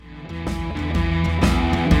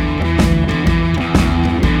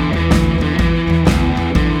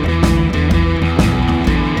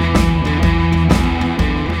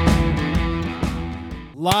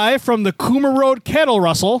live from the Coomer Road Cattle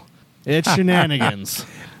Rustle. It's Shenanigans.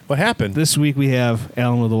 What happened? This week we have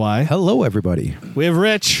Allyn with a Y. Hello, everybody. We have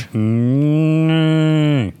Rich.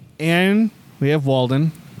 And we have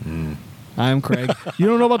Walden. I'm Craig. You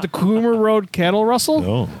don't know about the Coomer Road Cattle Rustle?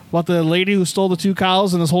 No. About the lady who stole the 2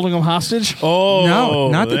 cows and is holding them hostage? Oh. No,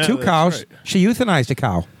 not the 2 cows. Right. She euthanized a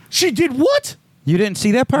cow. She did what? You didn't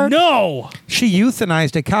see that part? No. She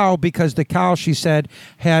euthanized a cow because the cow, she said,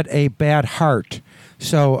 had a bad heart.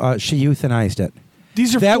 So she euthanized it.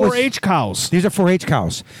 These are 4-H cows. These are 4-H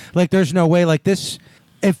cows. Like, there's no way, like, this...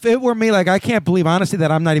 If it were me, like, I can't believe, honestly,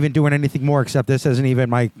 that I'm not even doing anything more except this isn't even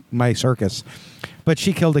my circus. But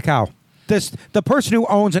she killed a cow. The person who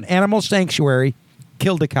owns an animal sanctuary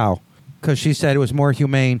killed a cow because she said it was more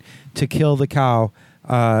humane to kill the cow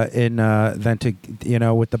than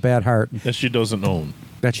to, with the bad heart. That she doesn't own.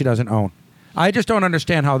 That she doesn't own. I just don't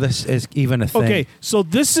understand how this is even a thing. Okay, so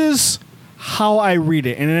this is how I read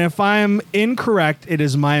it. And if I'm incorrect, it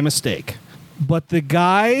is my mistake. But the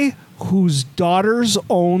guy whose daughters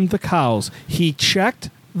owned the cows, he checked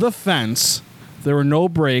the fence. There were no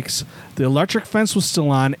brakes. The electric fence was still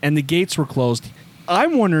on, and the gates were closed.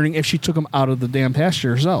 I'm wondering if she took them out of the damn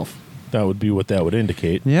pasture herself. That would be what that would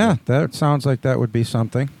indicate. Yeah, that sounds like that would be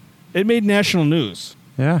something. It made national news.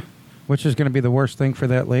 Yeah, which is going to be the worst thing for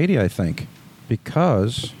that lady, I think,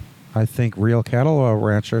 because I think real cattle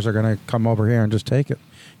ranchers are going to come over here and just take it.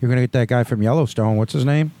 You're going to get that guy from Yellowstone. What's his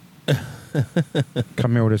name?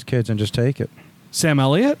 Come here with his kids and just take it. Sam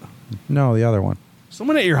Elliott? No, the other one.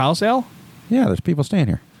 Someone at your house, Al? Yeah, there's people staying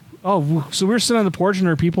here. Oh, so we're sitting on the porch and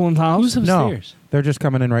there are people in the house? Who's upstairs? No, they're just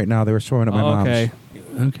coming in right now. They were swimming at my mom's. Okay.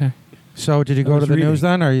 Okay. So did you go to the news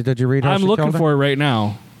then, or did you read how I'm she looking killed her? for it right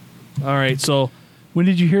now. All right, so When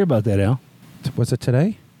did you hear about that, Al? Was it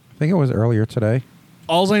today? I think it was earlier today.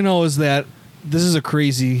 all I know is that this is a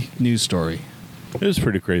crazy news story. It was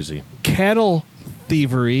pretty crazy. Cattle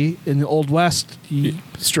thievery in the Old West.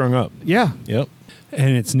 Strung up. Yeah. Yep.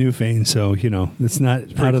 And it's Newfane, so, it's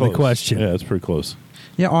not out of the question. Yeah, it's pretty close.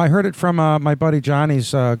 Yeah, I heard it from my buddy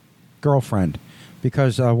Johnny's girlfriend,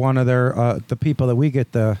 because one of the people that we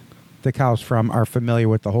get the cows from are familiar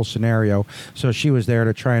with the whole scenario. So she was there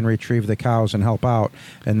to try and retrieve the cows and help out,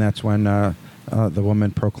 and that's when the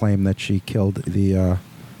woman proclaimed that she killed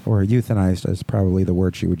or euthanized is probably the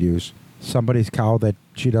word she would use, somebody's cow that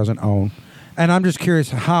she doesn't own. And I'm just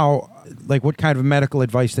curious what kind of medical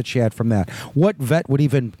advice that she had from that. What vet would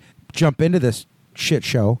even jump into this shit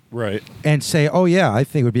show, right, and say, "Oh yeah, I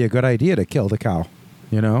think it would be a good idea to kill the cow,"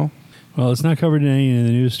 Well, it's not covered in any of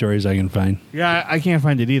the news stories I can find. Yeah, I can't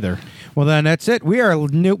find it either. Well, then that's it. We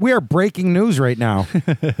are breaking news right now.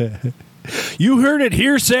 You heard it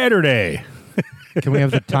here Saturday. Can we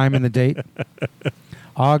have the time and the date?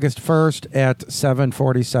 August 1st at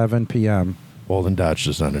 7:47 p.m. Walden Dodge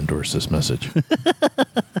does not endorse this message.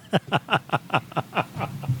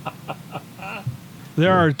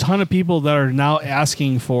 There are a ton of people that are now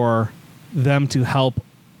asking for them to help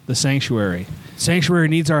the sanctuary. Sanctuary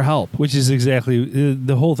needs our help. Which is exactly,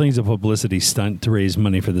 the whole thing's a publicity stunt to raise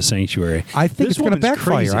money for the sanctuary. I think This it's going to woman's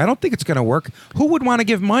backfire. crazy. I don't think it's going to work. Who would want to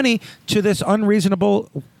give money to this unreasonable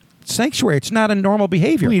sanctuary? It's not a normal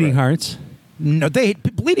behavior. Bleeding hearts. No,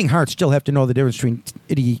 bleeding hearts still have to know the difference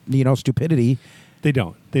between stupidity. They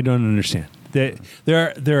don't. They don't understand.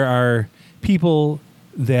 There are people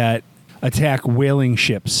that attack whaling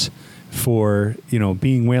ships for,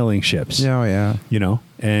 being whaling ships. Oh, yeah.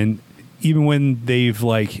 And even when they've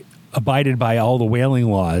abided by all the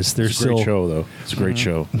whaling laws, they're It's a still great show, though. It's a great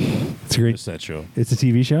show. It's great. It's that show. It's a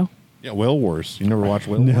TV show. Yeah, Whale Wars. You never watched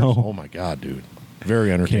Whale No. Wars? Oh my God, dude.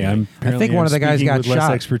 Very entertaining. Okay, I think one of the guys got with less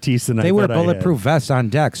shot. expertise than They I wear thought I had. bulletproof vests on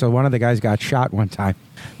deck, so one of the guys got shot one time.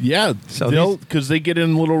 Yeah, So because they get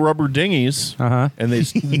in little rubber dinghies, Uh-huh. and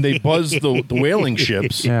they buzz the whaling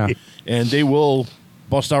ships, Yeah. and they will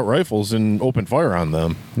bust out rifles and open fire on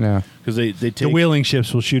them Yeah. because they take The whaling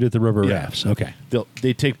ships will shoot at the rubber Yeah. rafts. Okay.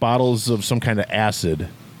 they take bottles of some kind of acid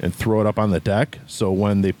and throw it up on the deck. So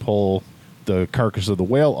when they pull the carcass of the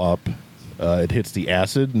whale up, it hits the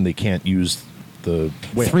acid, and they can't use the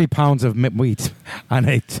whale. 3 pounds of wheat on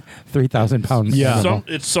a 3,000 pound Yeah. animal.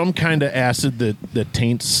 It's some kind of acid that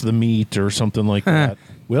taints the meat or something like that.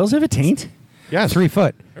 Whales have a taint? Yes, 3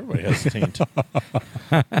 foot. everybody has a taint.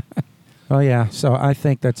 Oh yeah, so I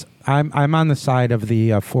think I'm on the side of the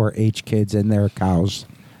 4-H kids and their cows.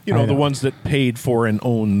 You know, the ones that paid for and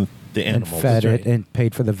own the and animals. fed That's it and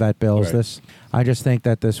paid for the vet bills. Right. I just think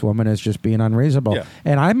that this woman is just being unreasonable. Yeah.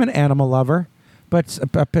 And I'm an animal lover, But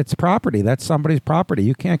it's property. That's somebody's property.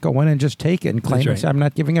 You can't go in and just take it and claim That's right. I'm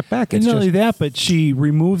not giving it back. And It's not only just, that, but she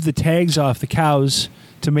removed the tags off the cows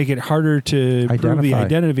to make it harder to prove the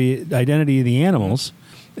identity of the animals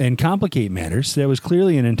and complicate matters. That was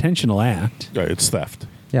clearly an intentional act. It's theft.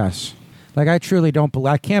 yes. Like, I truly don't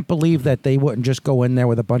I can't believe that they wouldn't just go in there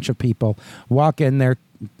with a bunch of people, walk in there,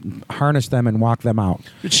 harness them, and walk them out.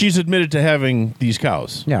 But she's admitted to having these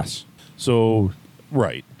cows. Yes. So,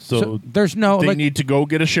 right. So there's no... they need to go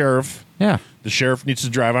get a sheriff. Yeah. The sheriff needs to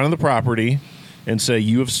drive onto the property and say,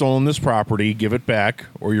 you have stolen this property, give it back,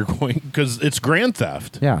 or you're going... Because it's grand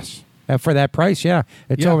theft. Yes. And for that price, yeah.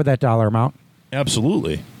 It's Yeah. over that dollar amount.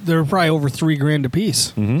 Absolutely. They're probably over $3,000 a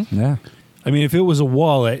piece. Mm-hmm. Yeah. I mean, if it was a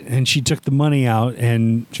wallet and she took the money out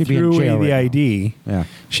and She'd be in threw away jail the right ID, Yeah.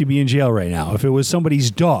 she'd be in jail right now. If it was somebody's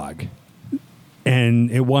dog and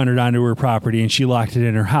it wandered onto her property and she locked it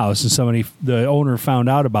in her house and the owner found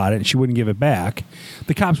out about it and she wouldn't give it back,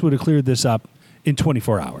 the cops would have cleared this up in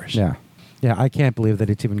 24 hours. Yeah. Yeah, I can't believe that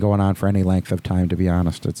it's even going on for any length of time, to be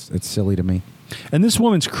honest. It's silly to me. And this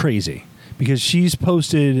woman's crazy because she's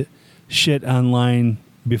posted shit online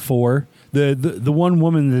before. The one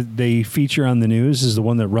woman that they feature on the news is the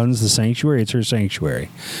one that runs the sanctuary. It's her sanctuary.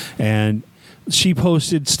 And she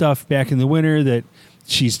posted stuff back in the winter that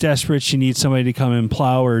she's desperate. She needs somebody to come and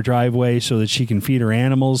plow her driveway so that she can feed her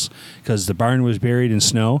animals because the barn was buried in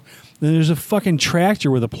snow. Then there's a fucking tractor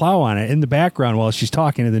with a plow on it in the background while she's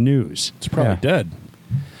talking to the news. It's probably Yeah. dead.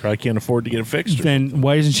 Probably can't afford to get it fixed. Then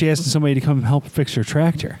why isn't she asking somebody to come help fix her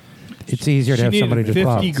tractor? It's easier to She have needed somebody to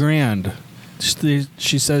plow. $50,000.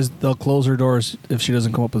 She says they'll close her doors if she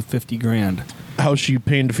doesn't come up with $50,000. How's she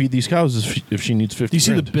paying to feed these cows if she needs 50? Do you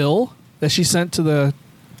see the bill that she sent to the?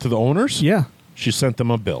 To the owners? Yeah. She sent them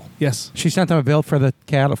a bill. Yes. She sent them a bill for the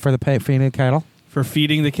cattle, for the feeding of cattle. For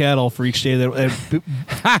feeding the cattle for each day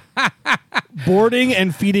that boarding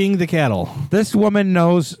and feeding the cattle. This woman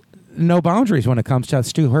knows no boundaries when it comes to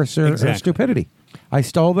her Exactly. stupidity. I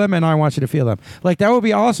stole them and I want you to feel them. Like, that would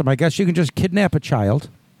be awesome. I guess you can just kidnap a child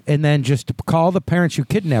and then just call the parents you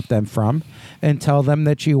kidnapped them from and tell them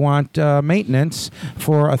that you want maintenance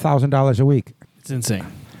for $1,000 a week. It's insane.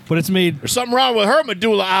 But it's made There's something wrong with her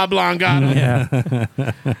medulla oblongata.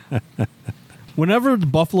 Yeah. whenever the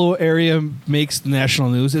Buffalo area makes the national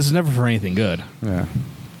news, it's never for anything good. Yeah.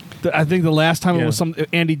 I think the last time it Yeah. was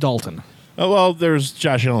Andy Dalton. Oh, well, there's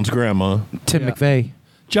Josh Allen's grandma. Tim Yeah. McVeigh.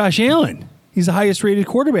 Josh Allen. He's the highest rated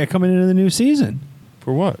quarterback coming into the new season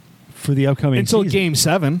For what? for the upcoming Until season. Game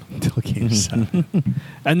 7. Until Game 7.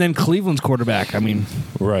 And then Cleveland's quarterback. I mean,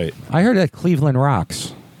 Right. I heard that Cleveland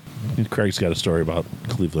rocks. Craig's got a story about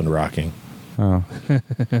Cleveland rocking. Oh.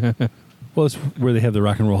 Well, it's where they have the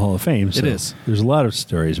Rock and Roll Hall of Fame. So It is. There's a lot of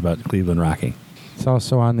stories about Cleveland rocking. It's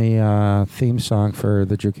also on the theme song for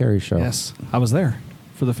the Drew Carey Show. yes, I was there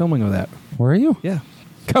for the filming of that. Were you? Yeah.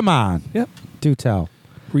 Come on. Yep. Do tell.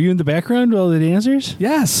 Were you in the background with all the dancers?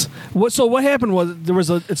 Yes. So what happened was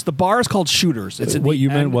it's the bar is called Shooters. It's at what the you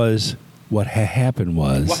meant end. was what happened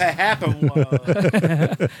was. happened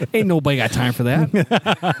was... Ain't nobody got time for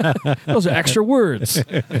that. Those are extra words.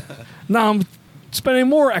 Now I'm spending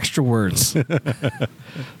more extra words.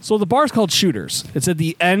 So the bar's called Shooters. It's at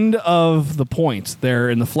the end of the point there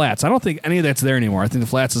in the flats. I don't think any of that's there anymore. I think the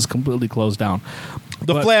flats is completely closed down.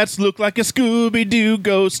 The flats look like a Scooby-Doo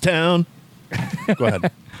ghost town. Go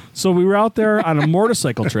ahead. So we were out there on a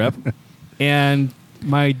motorcycle trip, and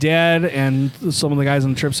my dad and some of the guys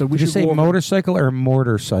on the trip said we Did you should say go over- motorcycle or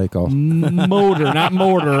motorcycle? motor, not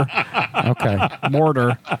mortar. Okay.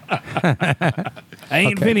 Mortar. I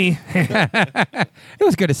ain't Vinny. It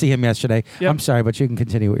was good to see him yesterday. Yep. I'm sorry, but you can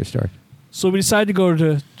continue with your story. So we decided to go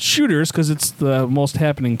to Shooters because it's the most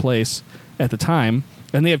happening place at the time,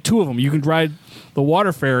 and they have two of them. You can ride the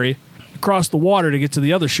water ferry across the water to get to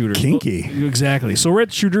the other Shooters. Kinky. Exactly. So we're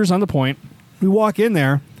at Shooters on the point. We walk in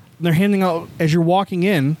there. And they're handing out, as you're walking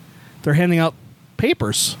in, they're handing out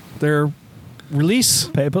papers. They're release.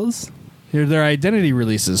 Papers? They're their identity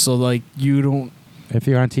releases. So, like, you don't. If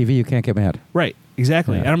you're on TV, you can't get mad. Right.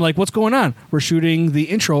 Exactly. Yeah. And I'm like, what's going on? We're shooting the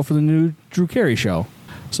intro for the new Drew Carey Show.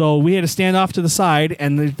 So we had to stand off to the side,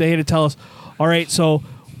 and they had to tell us, all right, so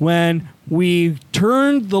when we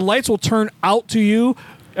turn, the lights will turn out to you.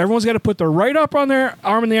 Everyone's got to put their right up on their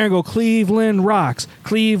arm in the air and go, Cleveland rocks.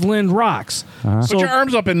 Cleveland rocks. Uh-huh. Put your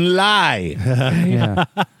arms up and lie. Yeah.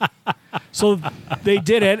 So they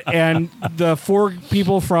did it, and the four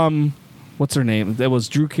people from, what's her name? That was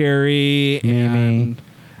Drew Carey Mimi.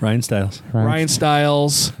 Ryan Stiles. Ryan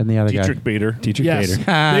Stiles. And the other guy. Dietrich Bader. Dietrich Yes, Bader.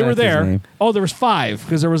 they were That's his there. name. Oh, there was 5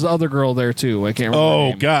 because there was the other girl there too. I can't remember. her Oh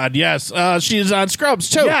name. God, yes. She's on Scrubs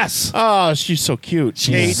too. Yes. Oh, she's so cute.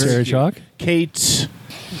 Sarah Chalk. Kate.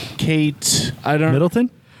 I don't. Middleton.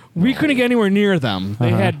 We couldn't get anywhere near them. They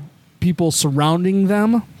had people surrounding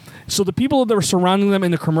them. So the people that were surrounding them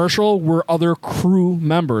in the commercial were other crew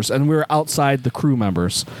members, and we were outside the crew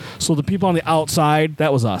members. So the people on the outside,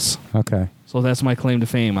 that was us. Okay. So that's my claim to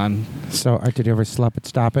fame. On So did you ever stop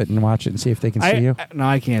it and watch it and see if they can see you? No,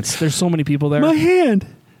 I can't. There's so many people there. My hand.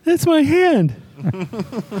 That's my hand.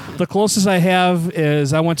 The closest I have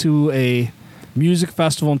is I went to a music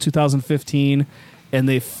festival in 2015, and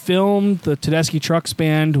they filmed the Tedeschi Trucks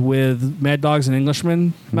Band with Mad Dogs and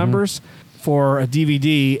Englishmen members for a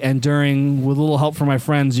DVD. And with a little help from my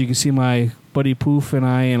friends, you can see my buddy Poof and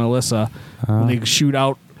I and Alyssa when they shoot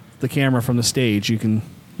out the camera from the stage. You can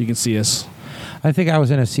see us. I think I was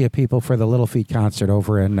in a sea of people for the Little Feat concert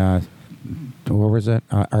over in where was it?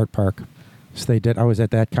 Art Park. So they did. I was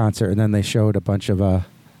at that concert, and then they showed a bunch of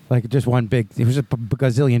like just one big. It was a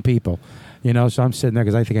gazillion people, you know. So I'm sitting there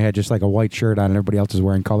because I think I had just like a white shirt on, and everybody else is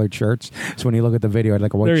wearing colored shirts. So when you look at the video, I had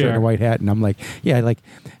like a white There you shirt and a are. white hat, and I'm like, yeah, like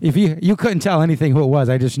if you couldn't tell anything who it was,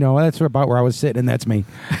 I just know that's about where I was sitting, and that's me.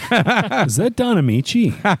 Is that Don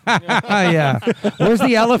Amici? Yeah. Where's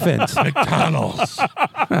the elephant? McDonald's.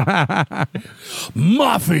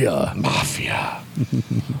 Mafia.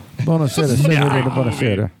 Buonasera, senorita,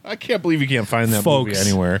 buonasera. I can't believe you can't find that Folks. movie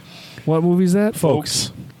anywhere. What movie is that?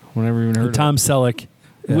 Folks. I never even heard Tom Selleck.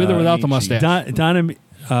 With or without the mustache?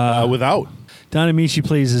 Without. Don Amici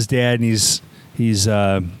plays his dad, and he's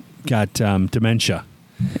got dementia.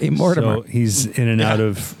 Hey, Mortimer. So he's in and out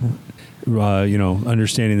of,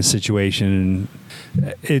 understanding the situation,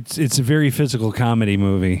 and it's a very physical comedy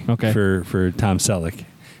movie. Okay. For Tom Selleck.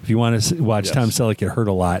 If you want to watch Yes. Tom Selleck get hurt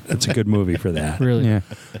a lot, that's a good movie for that. Really? Yeah.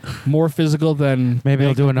 More physical than... Maybe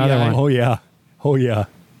he'll do another Yeah. one. Oh yeah.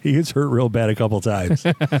 He gets hurt real bad a couple times.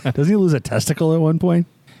 Doesn't he lose a testicle at one point?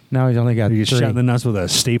 No, he's only got He gets 3. shot in the nuts with a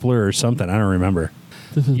stapler or something. I don't remember.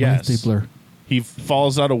 This is Yes. my stapler. He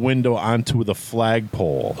falls out a window onto the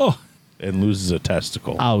flagpole Oh. and loses a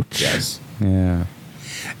testicle. Ouch. Yes. Yeah.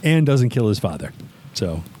 And doesn't kill his father.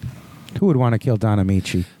 So, Who would want to kill Don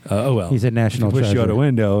Amici? oh well. He's a national If he pushed you out treasure. a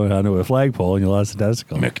window onto a flagpole and you lost a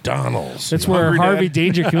testicle. McDonald's. That's You where hungry, Harvey Dad?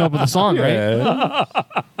 Danger came up with the song, right? Yeah.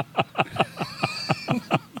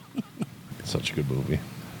 Such a good movie.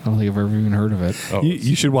 I don't think I've ever even heard of it. Oh,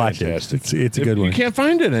 You should watch fantastic. it. It's a good You one. can't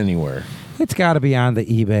find it anywhere. It's got to be on the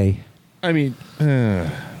eBay. I mean,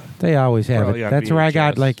 They always have Probably it. on That's where I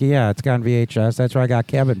got VHS. it's got on VHS. That's where I got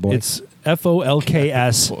Cabin Boy. It's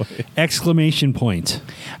FOLKS exclamation point.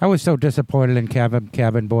 I was so disappointed in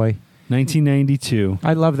Cabin Boy. 1992.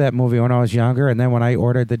 I loved that movie when I was younger, and then when I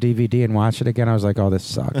ordered the DVD and watched it again, I was like, "Oh, this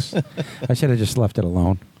sucks." I should have just left it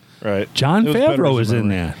alone. right. John It was better Favreau as was a in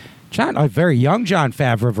memory. that. A very young John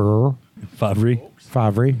Favreau.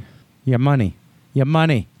 Favre. Your money.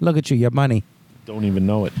 Look at you, your money. Don't even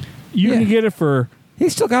know it. You Yeah. can get it for He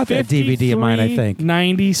still got that DVD of mine, I think.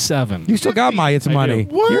 $53.97. You still got my It's I Money.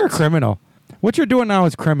 do. What? You're a criminal. What you're doing now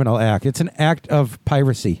is criminal act. It's an act of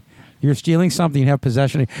piracy. You're stealing something, you have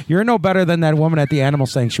possession. You're no better than that woman at the animal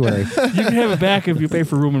sanctuary. You can have it back if you pay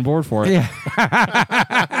for room and board for it. Yeah.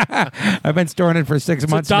 I've been storing it for 6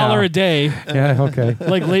 It's months $1 now. a day, Yeah, okay.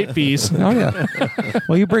 like late fees. Oh, yeah.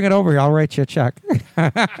 Well, you bring it over, I'll write you a check.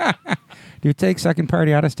 Do you take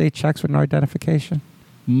second-party out-of-state checks with no identification?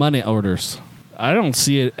 Money orders. I don't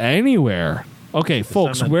see it anywhere. Okay,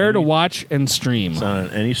 folks, on where to any- watch and stream. It's not on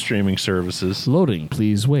any streaming services. Loading,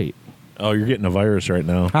 please wait. Oh, you're getting a virus right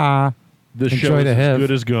now. Ah, This enjoy show is the as HIV.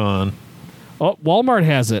 good as gone. Oh, Walmart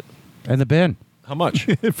has it. in the bin. How much?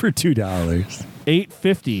 For $2.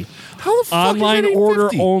 $8.50. How the fuck Online is that order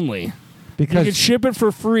 $8.50? only. You Because can ship it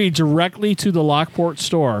for free directly to the Lockport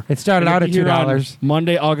store. It started And out it'll at be here on $2.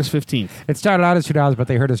 Monday, August 15th. it started out as $2, but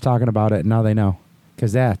they heard us talking about it, and now they know.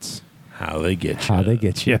 Because that's How they get you. how they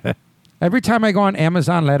get you. Every time I go on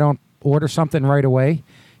Amazon, I don't order something right away.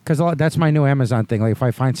 Because that's my new Amazon thing. Like if I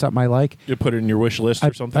find something I like, You put it in your wish list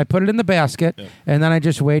or something? I put it in the basket, Yeah. and then I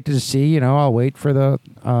just wait to see. I'll wait for the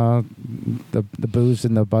booze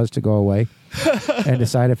and the buzz to go away, and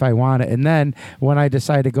decide if I want it. And then when I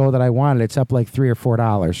decide to go that I want it, it's up like $3 or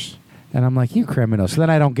 $4, and I'm like, you criminal. So then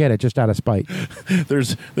I don't get it just out of spite.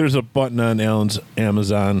 There's a button on Allyn's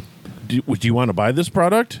Amazon. Do you want to buy this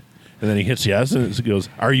product? And then he hits yes, and it goes,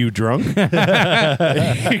 "Are you drunk?"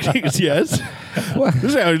 He goes, "Yes."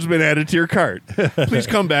 This has been added to your cart. Please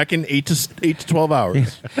come back in 8 to 12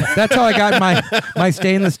 hours. That's how I got my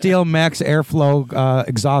stainless steel max airflow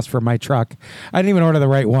exhaust for my truck. I didn't even order the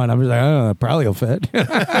right one. I was like, oh, it probably will fit.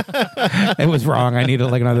 It was wrong. I needed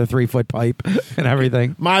like another 3-foot pipe and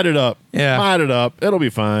everything. Mod it up. Yeah. Mod it up. It'll be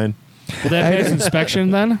fine. Will that pass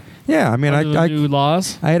inspection then? Yeah, I mean, Under the new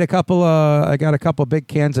laws. I had a couple. I got a couple big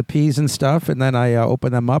cans of peas and stuff, and then I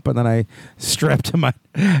opened them up, and then I strapped them on,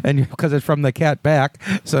 and because it's from the cat back,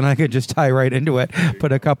 so then I could just tie right into it.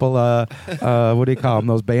 Put a couple. What do you call them?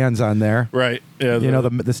 Those bands on there, Right. Yeah. you know,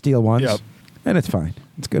 the steel ones. Yep. And it's fine.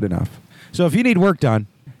 It's good enough. So if you need work done,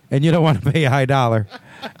 and you don't want to pay a high dollar,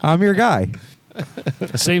 I'm your guy.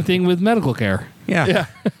 Same thing with medical care. Yeah.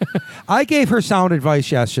 I gave her sound advice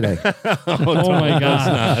yesterday. Oh my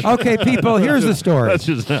God. Okay, people, here's the story. That's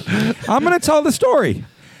just not. I'm going to tell the story.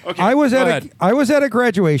 Okay. I was go at ahead. I was at a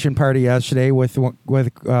graduation party yesterday with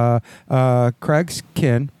Craig's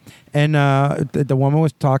kin, and the woman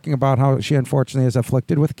was talking about how she unfortunately is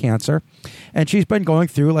afflicted with cancer, and she's been going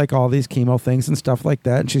through like all these chemo things and stuff like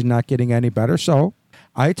that, and she's not getting any better. So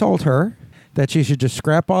I told her that she should just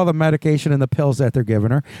scrap all the medication and the pills that they're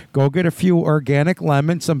giving her. Go get a few organic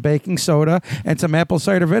lemons, some baking soda, and some apple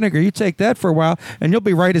cider vinegar. You take that for a while, and you'll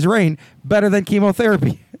be right as rain. Better than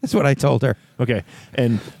chemotherapy. That's what I told her. Okay.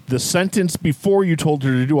 And the sentence before you told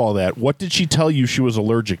her to do all that, what did she tell you she was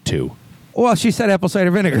allergic to? Well, she said apple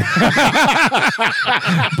cider vinegar.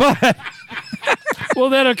 But Well,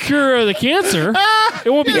 that'll cure the cancer. It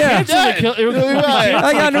won't be Yeah. cancer that kill. It won't be Right. cancer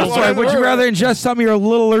I got that no kills story. her. Would you rather ingest something you're a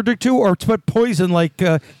little allergic to, or to put poison like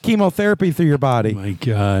chemotherapy through your body? My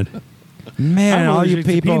God. Man, I'm all you allergic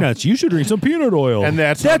to people. peanuts. You should drink some peanut oil. And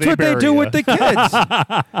that's That's how what they bury do ya. with the kids.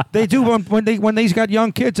 They do when they've got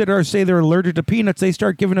young kids that are say they're allergic to peanuts. They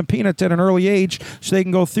start giving them peanuts at an early age so they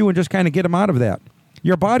can go through and just kind of get them out of that.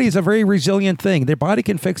 Your body is a very resilient thing. Their body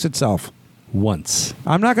can fix itself. once.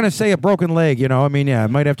 I'm not going to say a broken leg, you know. I mean, yeah, it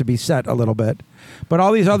might have to be set a little bit. But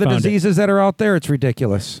all these other Found it. diseases that are out there, it's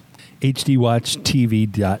ridiculous.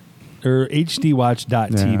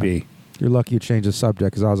 HDWatch.TV. You're lucky you changed the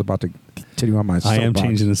subject because I was about to continue on my I am soapbox.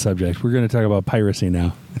 changing the subject. We're going to talk about piracy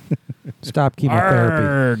now. Stop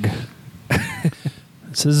chemotherapy. Arrgh.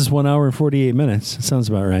 It says it's 1 hour and 48 minutes. It sounds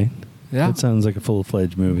about right. Yeah. That sounds like a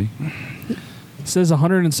full-fledged movie. It says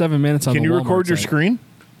 107 minutes on Can the you Walmart record your site. screen?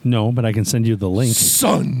 No, but I can send you the link.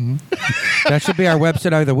 Son. That should be our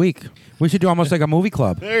website of the week. We should do almost like a movie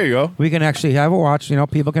club. There you go. We can actually have a watch. You know,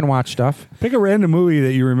 people can watch stuff. Pick a random movie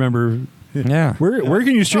that you remember. Yeah. Where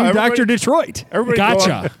can you stream everybody- Dr. Detroit? Everybody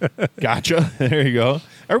Gotcha. Go on. Gotcha. There you go.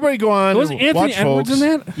 Everybody go on. Was Anthony watch Edwards folks.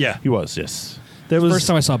 in that? Yeah. He was, yes. That was First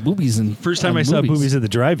time I saw boobies in first time I saw movies at the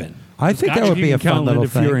drive-in. I think that Gotcha. would be You a can fun count little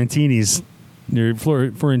Linda thing. Fiorentini's near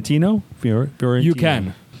Fiorentino? Fiorentino. You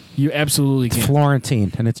can. You absolutely It's can.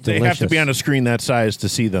 Florentine, and it's They delicious. have to be on a screen that size to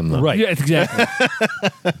see them, though. Right. Yeah, exactly.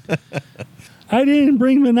 I didn't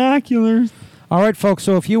bring binoculars. All right, folks.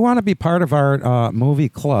 So if you want to be part of our movie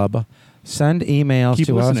club, send emails Keep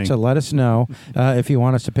to listening. us to let us know if you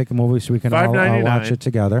want us to pick a movie so we can all $5.99. watch it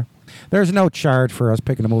together. There's no charge for us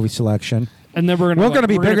picking a movie selection. And then We're going to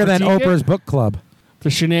be bigger than critique it? Oprah's book club. The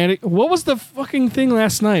Shenanigans. What was the fucking thing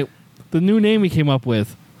last night? The new name we came up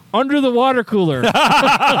with. Under the water cooler.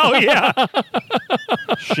 Oh, yeah.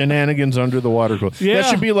 Shenanigans under the water cooler. Yeah. That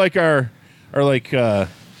should be like our like,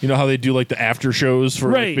 you know how they do like the after shows for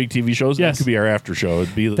Right. like, big TV shows? Yes. That could be our after show.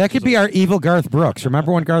 It'd be That could be our evil Garth Brooks.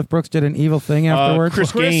 Remember when Garth Brooks did an evil thing afterwards?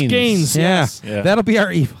 Chris Chris Gaines. Gaines. Yeah. Yes. Yeah. That'll be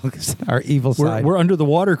our evil side. We're under the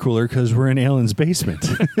water cooler because we're in Allyn's basement.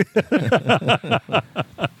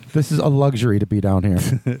 This is a luxury to be down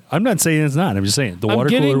here. I'm not saying it's not. I'm just saying the water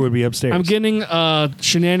cooler would be upstairs. I'm getting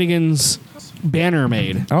Shenanigans banner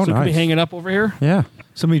made. Oh, so can we nice. hang it up over here? Yeah.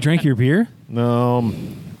 Somebody drank your beer? No,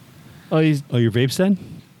 Oh, he's, Oh, your vape's dead?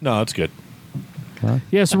 no, it's good.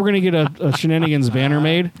 yeah, so we're going to get a Shenanigans banner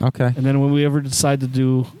made. Okay. And then when we ever decide to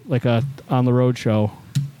do like a on the road show,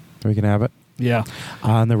 We can have it. yeah,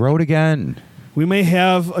 On the road again. we may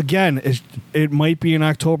have again. It might be in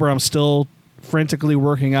October. I'm still frantically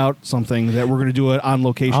working out something that we're going to do it on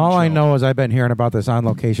location. All I show. know is I've been hearing about this on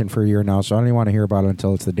location for a year now, so I don't even want to hear about it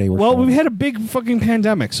until it's the day we're Well, showing. we've had a big fucking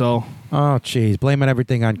pandemic, so Oh, jeez. Blaming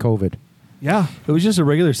everything on COVID. yeah, It was just a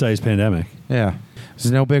regular sized pandemic. Yeah. This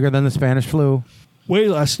is no bigger than the Spanish flu. way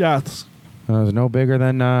less deaths. It was no bigger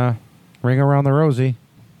than Ring Around the Rosie.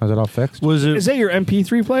 Was it all fixed? Was it? Is that your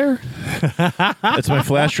MP3 player? That's my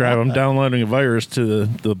flash drive. I'm downloading a virus to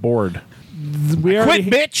the board. We already,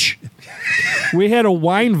 bitch! We had a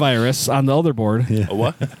wine virus on the other board. Yeah. A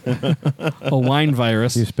what? A wine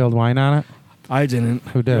virus. You spilled wine on it? I didn't.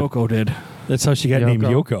 Who did? Yoko did. That's how she got named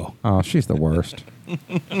Yoko. Oh, she's the worst.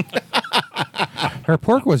 Her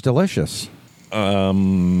pork was delicious.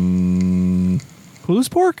 Whose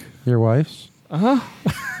pork? Your wife's?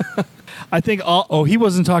 I think all. Oh, he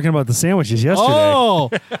wasn't talking about the sandwiches yesterday. Oh,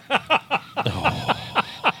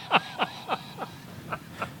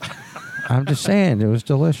 I'm just saying, it was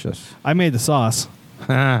delicious. I made the sauce.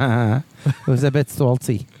 It was a bit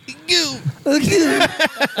salty.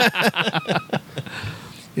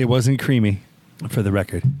 It wasn't creamy, for the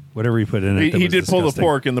record. Whatever you put in it. He did pull the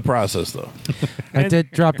pork in the process, though. I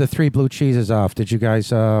did drop the 3 blue cheeses off. Did you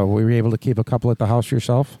guys, were you able to keep a couple at the house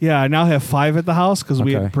yourself? Yeah, I now have 5 at the house because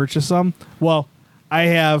we Okay. had purchased some. Well, I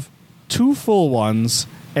have 2 full ones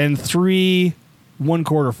and 3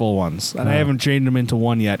 1/4 full ones, and I haven't changed them into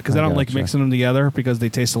one yet because I I don't like gotcha. mixing them together because they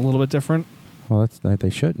taste a little bit different. Well, they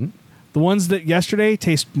shouldn't. The ones that yesterday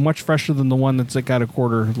taste much fresher than the one that's got a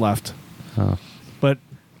quarter left. Oh. But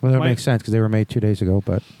Well, that My- makes sense because they were made 2 days ago,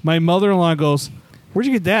 but my mother-in-law goes, "Where'd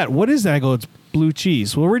you get that? What is that?" I go, "It's blue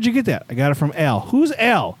cheese." "Well, where'd you get that?" "I got it from Al." "Who's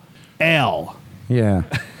Al?" "Al." yeah.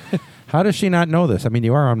 How does she not know this? I mean,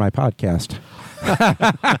 you are on my podcast.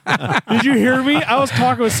 Did you hear me? I was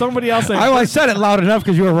talking with somebody else. I said it loud enough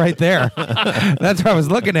because you were right there. That's why I was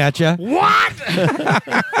looking at you. What?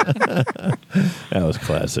 That was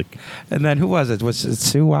classic. And then who was it? Was it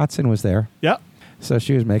Sue Watson was there? Yep. So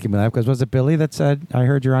she was making me laugh because was it Billy that said, "I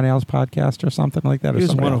heard you're on Al's podcast" or something like that? Or He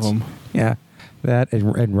was somebody one of else? them. Yeah, that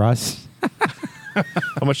and Russ.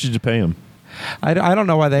 How much did you pay him? I don't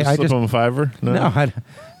know why they. I Slip just him a $5? no.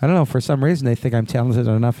 I don't know. For some reason, they think I'm talented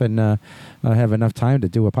enough and have enough time to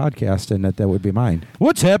do a podcast, and that would be mine.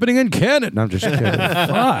 What's happening in Canada? No, I'm just kidding.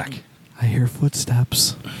 Fuck. I hear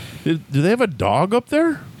footsteps. Do they have a dog up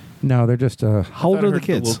there? No, they're just How old I are the heard a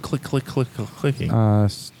kids? little click, click, click, clicking.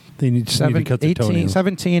 They need to cut the 18, toenails.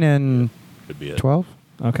 17 and Could be it. 12.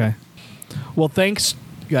 Okay. Well, thanks,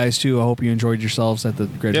 guys, too. I hope you enjoyed yourselves at the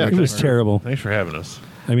graduation. It was party. terrible. Thanks for having us.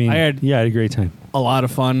 I mean, I had- I had a great time. A lot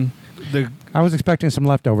of fun. I was expecting some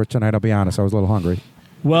leftovers tonight. I'll be honest. I was a little hungry.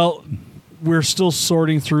 Well, we're still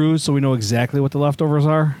sorting through, so we know exactly what the leftovers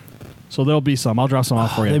are. So there'll be some. I'll drop some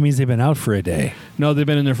off for you. That means they've been out for a day. No, they've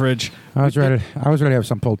been in the fridge. I was ready to have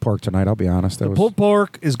some pulled pork tonight. I'll be honest. The pulled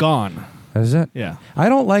pork is gone. Is it? Yeah. I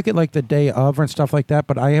don't like it like the day of and stuff like that,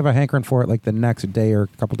 but I have a hankering for it like the next day or a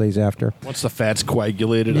couple days after. Once the fat's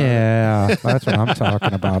coagulated on it. Yeah, that's what I'm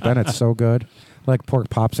talking about. Then it's so good. Like pork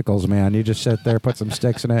popsicles, man. You just sit there, put some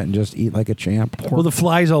sticks in it, and just eat like a champ. Well, the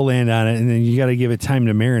flies all land on it, and then you got to give it time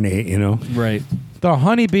to marinate, you know? Right. The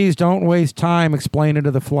honeybees don't waste time explaining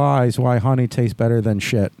to the flies why honey tastes better than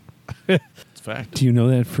shit. It's a fact. Do you know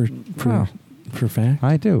that for Oh. fact?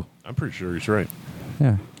 I do. I'm pretty sure he's right.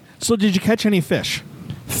 Yeah. So did you catch any fish?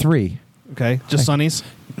 3. Okay. Just sunnies?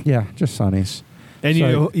 Yeah, just sunnies. And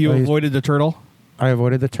So you I used- avoided the turtle? I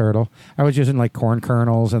avoided the turtle. I was using like corn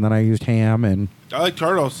kernels, and then I used ham, and I like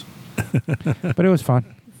turtles. but it was fun.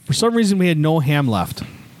 For some reason, we had no ham left.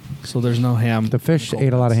 So there's no ham. The fish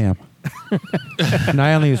ate a lot of ham. And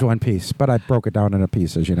I only used 1 piece, but I broke it down into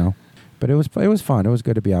pieces, you know. But it was fun. It was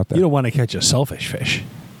good to be out there. You don't want to catch a selfish fish.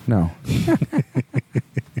 No.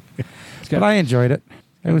 But I enjoyed it.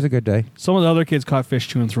 It was a good day. Some of the other kids caught fish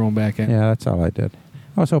too and threw them back in. Yeah, that's all I did.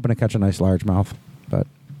 I was hoping to catch a nice largemouth, but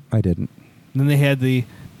I didn't. And then they had the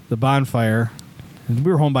bonfire. And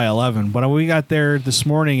we were home by 11. But when we got there this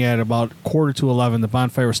morning at about 10:45, the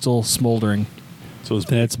bonfire was still smoldering. So it's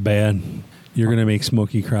That's bad. You're going to make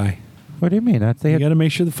Smokey cry. What do you mean? They You had, got to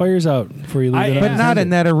make sure the fire's out before you leave it but on. not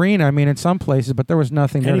in that arena. I mean, in some places, but there was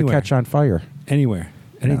nothing there Anywhere. to catch on fire. Anywhere.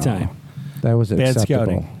 Anytime. No, that was Bad acceptable.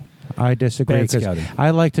 scouting. I disagree Bad because scouting.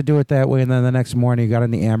 I like to do it that way, and then the next morning you got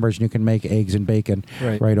in the embers and you can make eggs and bacon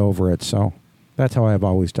Right. over it. So that's how I've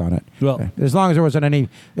always done it. Well- as long as there wasn't any,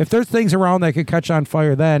 if there's things around that could catch on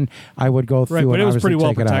fire, then I would go through. Right, but and it was obviously pretty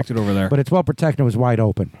well take it out. protected over there. But it's well protected. It was wide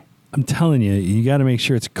open. I'm telling you, you got to make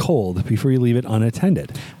sure it's cold before you leave it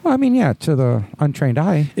unattended. Well, I mean, yeah, to the untrained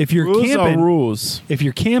eye. If you're rules camping, are rules. if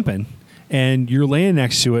you're camping and you're laying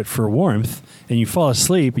next to it for warmth and you fall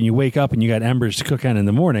asleep and you wake up and you got embers to cook on in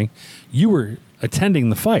the morning, you were attending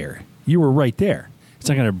the fire. You were right there. It's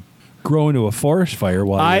not going to grow into a forest fire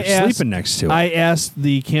while you're sleeping next to it. I asked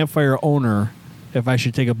the campfire owner if I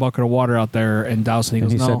should take a bucket of water out there and douse it. And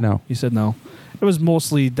he said no. He said no. It was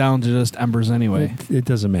mostly down to just embers anyway. It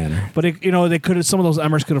doesn't matter. But they could have, some of those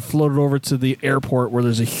embers could have floated over to the airport where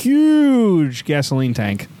there's a huge gasoline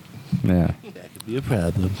tank. Yeah. That could be a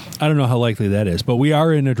problem. I don't know how likely that is, but we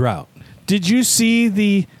are in a drought. Did you see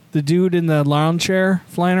the dude in the lounge chair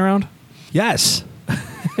flying around? Yes.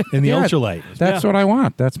 In the Yeah, ultralight. That's Yeah. what I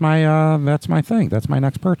want. That's my thing. That's my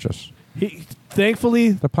next purchase.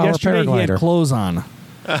 Thankfully, The power yesterday he had paraglider. clothes on.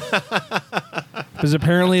 Because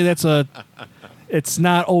apparently it's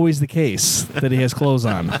not always the case that he has clothes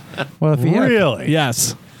on. Well, if you Really?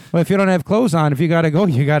 Yes. if you don't have clothes on, if you got to go,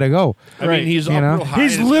 you got to go. I mean, he's You up know? real high.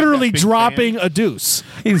 He's and got literally that big dropping fan. a deuce.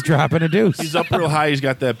 He's dropping a deuce. He's up real high. He's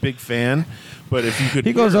got that big fan. But if you could,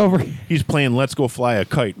 He goes over. He's playing "Let's Go Fly a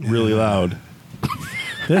Kite" really loud.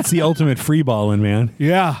 That's the ultimate free balling, man.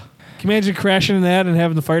 Yeah. Can you imagine crashing in that and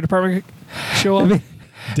having the fire department show up?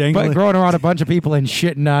 Dangling, But growing around a bunch of people and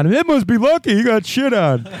shitting on him. It must be lucky you got shit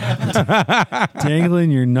on.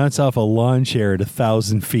 dangling your nuts off a lawn chair at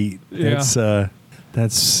 1,000 feet. Yeah.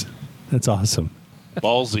 That's awesome.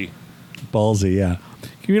 Ballsy. Ballsy, yeah.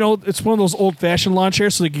 You know, it's one of those old-fashioned lawn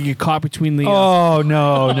chairs, so they can get caught between the. Oh,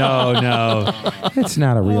 no. It's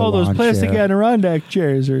not a real Oh, those lawn plastic chair. Adirondack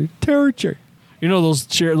chairs are torture. You know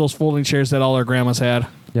those folding chairs that all our grandmas had,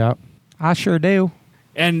 Yep. I sure do.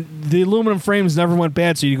 and the aluminum frames never went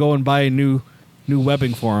bad, so you go and buy new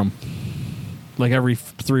webbing for them, like every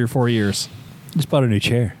 3 or 4 years. Just bought a new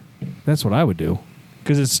chair. That's what I would do,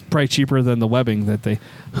 because it's probably cheaper than the webbing that they.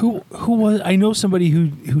 Who was? I know somebody who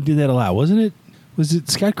did that a lot. Wasn't it? Was it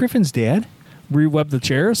Scott Griffin's dad? Re-web the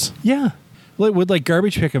chairs. Yeah. Would like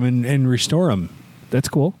garbage pick them and restore them. That's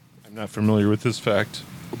cool. I'm not familiar with this fact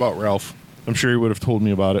about Ralph. I'm sure he would have told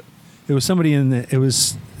me about it. It was somebody it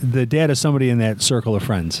was the dad of somebody in that circle of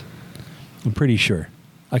friends. I'm pretty sure.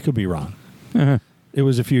 I could be wrong. It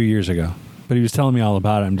was a few years ago, but he was telling me all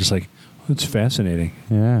about it. I'm just like, it's fascinating.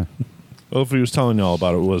 Yeah. Well, if he was telling you all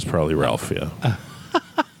about it, it was probably Ralph. Yeah,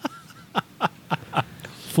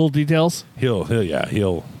 Full details. he'll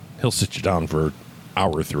sit you down for an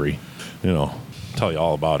hour or 3. You know, tell you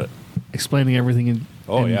all about it. Explaining everything in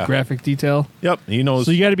graphic detail. Yep, he knows.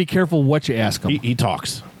 So you got to be careful what you ask him. He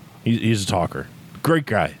talks. He's a talker. Great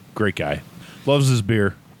guy. Loves his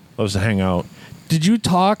beer. Loves to hang out. Did you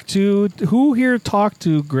talk to who here talked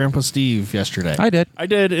to Grandpa Steve yesterday? I did. I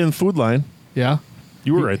did in Food Line. Yeah,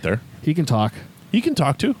 You were right there. he can talk. He can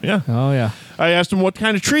talk too. Yeah. Oh yeah. I asked him what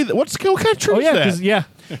kind of tree. What kind of tree Oh is yeah. that? 'Cause- yeah.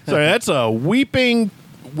 Sorry, that's a weeping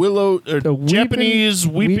willow, Japanese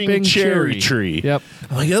weeping cherry tree. Yep.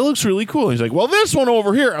 I'm like, that looks really cool. He's like, well, this one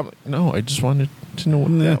over here. I'm like, no, I just wanted to know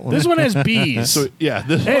what that one. This one has bees. So yeah,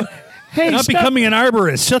 this Hey, one, hey, Not stop. becoming an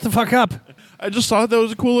arborist. Shut the fuck up. I just thought that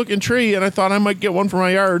was a cool looking tree, and I thought I might get one for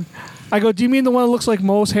my yard. I go. Do you mean the one that looks like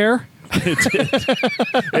Mo's hair?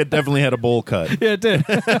 It definitely had a bowl cut. Yeah, it did.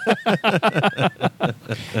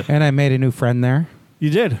 And I made a new friend there. You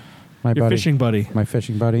did. My Your buddy. fishing buddy. My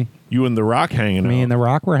fishing buddy. You and the Rock hanging Me out. and The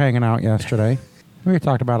Rock were hanging out yesterday. We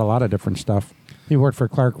talked about a lot of different stuff. He worked for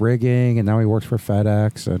Clark Rigging, and now he works for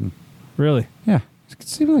FedEx. And Really? yeah, it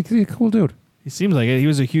seems like he's a cool dude. He seems like it. He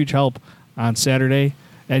was a huge help on Saturday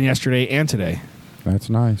and yesterday and today. That's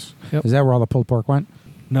nice. Yep. Is that where all the pulled pork went?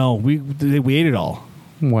 No, we ate it all.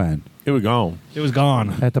 When? It was gone. It was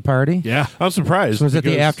gone. At the party? Yeah. I'm surprised. So was it the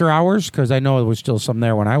because after hours? Because I know it was still some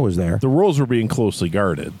there when I was there. The rolls were being closely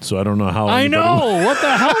guarded, so I don't know how. I anybody- know. What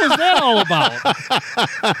the hell is that all about?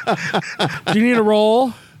 Do you need a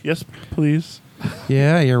roll? Yes, please.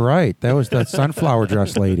 Yeah, you're right. That was that sunflower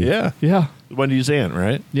dress lady. Yeah. Yeah. Wendy's aunt,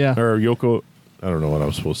 right? Yeah. Or Yoko. I don't know what I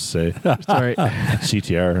was supposed to say. It's all right.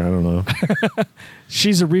 CTR. I don't know.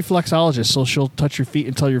 She's a reflexologist, so she'll touch your feet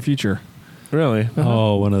and tell your future. Really?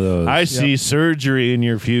 Oh, one of those. I see surgery in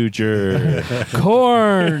your future.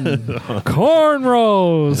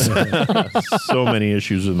 Cornrows. So many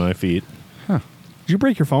issues with my feet. Did you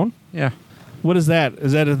break your phone? Yeah. What is that?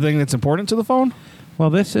 Is that a thing that's important to the phone? Well,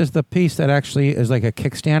 this is the piece that actually is like a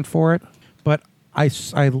kickstand for it, but I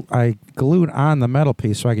glued on the metal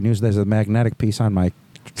piece so I can use it as a magnetic piece on my So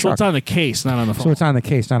truck. it's on the case, not on the phone. So it's on the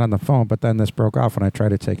case, not on the phone, but then this broke off when I tried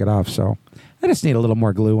to take it off. So I just need a little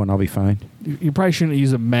more glue and I'll be fine. You probably shouldn't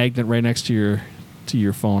use a magnet right next to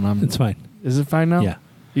your phone. It's fine. Is it fine now? Yeah.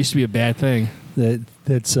 Used to be a bad thing.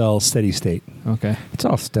 That's all steady state. Okay. It's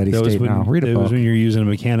all steady That was state when, now. Read a that book. was when you're using a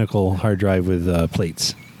mechanical hard drive with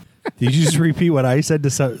plates. Did you just repeat what I said to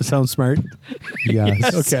sound smart?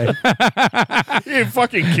 Yes. Okay. You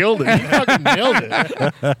fucking killed it. You fucking nailed it.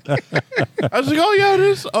 I was like, oh, yeah, it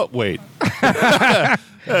is. Oh, wait.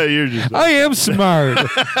 You're just. I am smart.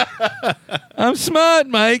 I'm smart,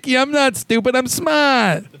 Mikey. I'm not stupid. I'm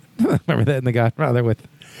smart. Remember that in The Godfather with.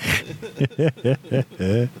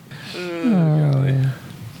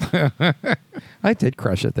 I did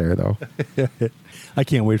crush it there, though. I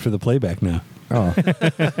can't wait for the playback now. Oh,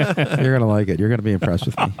 you're gonna like it. You're gonna be impressed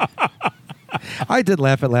with me. I did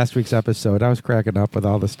laugh at last week's episode. I was cracking up with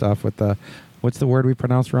all the stuff with the, what's the word we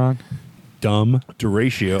pronounced wrong? Dumb.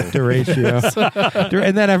 Duratio.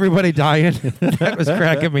 And then everybody dying. That was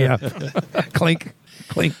cracking me up. Clink,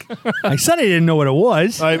 clink. I said I didn't know what it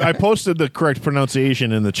was. I posted the correct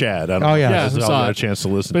pronunciation in the chat. I don't know Oh, yeah. if Yeah, I y'all saw got a it. chance to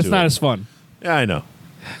listen But it's to not it. as fun. Yeah, I know.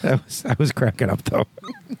 I was cracking up, though.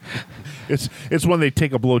 It's when they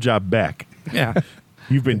take a blowjob back. Yeah.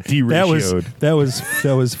 You've been deratioed. That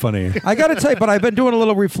was funny. I got to tell you, but I've been doing a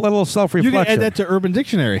little You can self-reflection. add that to Urban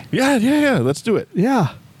Dictionary. Yeah. Let's do it.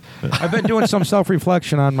 Yeah. I've been doing some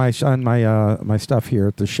self-reflection on my my stuff here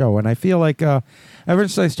at the show, and I feel like ever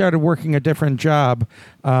since I started working a different job,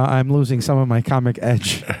 I'm losing some of my comic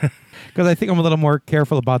edge because I think I'm a little more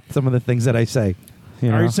careful about some of the things that I say. You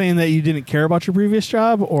know? Are you saying that you didn't care about your previous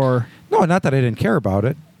job, or No, not that I didn't care about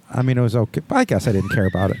it. I mean, it was okay. I guess I didn't care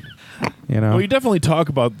about it. You know. Well, you definitely talk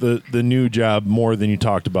about the new job more than you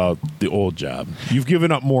talked about the old job. You've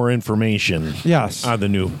given up more information Yes. on the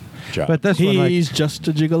new job. But this one, like, he's just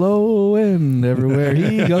a gigolo, and everywhere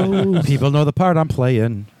he goes. people know the part I'm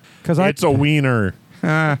playing because it's a wiener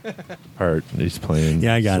Ah, part. He's playing.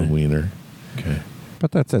 Yeah, I got it's it. a wiener. Okay.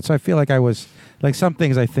 but that's it. So I feel like I was like some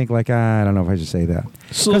things I think like I don't know if I should say that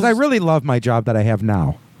So- because I really love my job that I have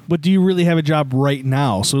now. But do you really have a job right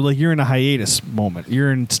now? So like you're in a hiatus moment.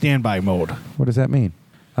 You're in standby mode. What does that mean?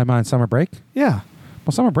 I'm on summer break. Yeah.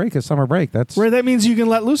 Well, summer break is summer break. That's Where that means you can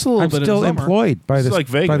let loose a little I'm bit. still in the summer. employed by It's this like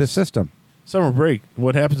Vegas. by the system. Summer break.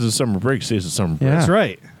 What happens in summer break stays at summer break. Yeah. That's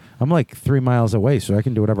right. I'm like 3 miles away, so I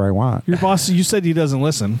can do whatever I want. Your boss, you said he doesn't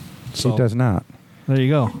listen. So He does not. there you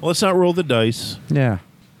go. Well, let's not roll the dice. Yeah.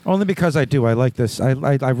 Only because I do. I like this. I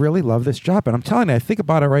really love this job. And I'm telling you, I think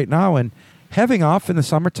about it right now. And having off in the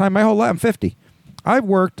summertime, my whole life, I'm 50. I've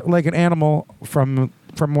worked like an animal from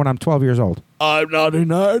when I'm 12 years old. I'm not in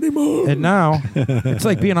that anymore. And now, it's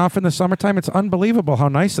like being off in the summertime. It's unbelievable how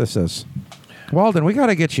nice this is. Walden, we got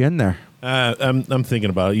to get you in there. I'm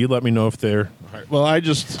thinking about it. You let me know if they're. Well, I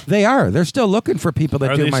just They are. They're still looking for people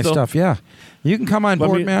that Are do they my still? stuff. Yeah. You can come on let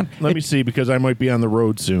board, me, man. Let me see because I might be on the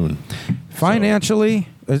road soon. Financially,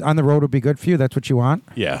 on the road would be good for you. That's what you want.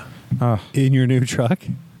 Yeah. In your new truck?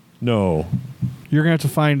 No. You're gonna have to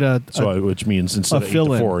find a Which means instead of 8 to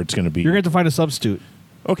fill-in. 4, it's going to be. You're gonna have to find a substitute.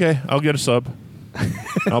 Okay, I'll get a sub.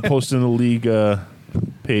 I'll post in the league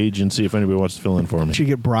page and see if anybody wants to fill in for me. You should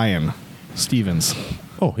get Brian Stevens.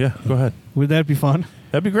 Oh yeah, go ahead. Would that be fun?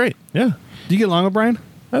 That'd be great. Yeah, Do you get along with Brian?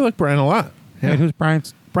 I like Brian a lot. Wait, who's Brian?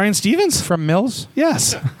 Brian Stevens? From Mills?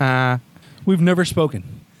 Yes. We've never spoken.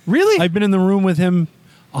 Really? I've been in the room with him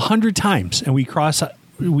 100 times, and we cross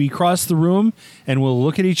the room, and we'll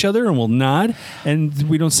look at each other, and we'll nod, and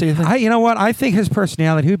we don't say a thing. You know what? I think his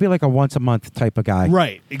personality, he would be like a once a month type of guy.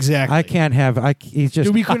 Right. Exactly. I can't have. He's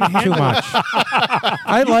just We couldn't too handle much.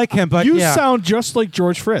 I like him, but You yeah. sound just like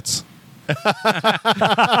George Fritz.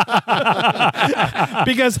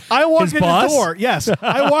 Because I walk His in boss? the door. Yes.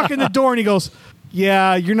 I walk in the door and he goes,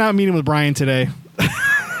 "Yeah, you're not meeting with Brian today."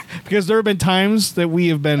 Because there have been times that we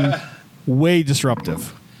have been way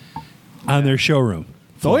disruptive. On their showroom.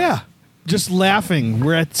 Oh, yeah. Just laughing.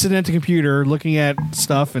 We're sitting at the computer looking at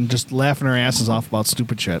stuff and just laughing our asses off about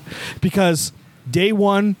stupid shit. Because day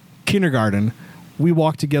one, kindergarten, we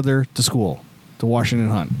walked together to school, to Washington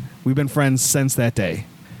Hunt. We've been friends since that day.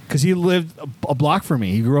 Because he lived a block from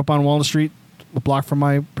me. He grew up on Walden Street, a block from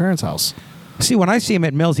my parents' house. See, when I see him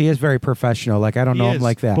at Mills, he is very professional. Like I don't know He him is.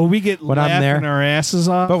 like that. But we get when laughing I'm there. our asses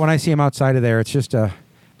off. But when I see him outside of there, it's just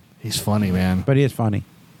He's funny, man. But he is funny.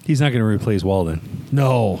 He's not going to replace Walden.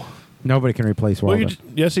 No. Nobody can replace Well, Walden.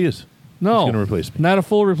 yes, he is. No. He's gonna replace me. Not a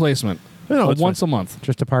full replacement. No, But it's once fine. a month.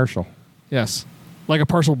 Just a partial. Yes. Like a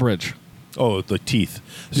partial bridge. Oh, the teeth.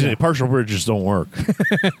 Yeah. See, partial bridges don't work.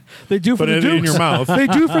 They do for Put the it Dukes. in your mouth. They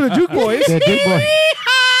do for the Duke boys. The Duke boy.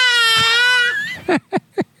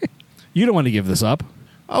 You don't want to give this up.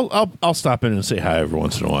 I'll stop in and say hi every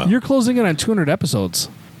once in a while. You're closing in on 200 episodes.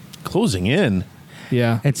 closing in.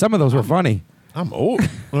 Yeah. And some of those were funny. I'm old.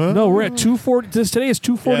 Huh? No, we're at 240. Today is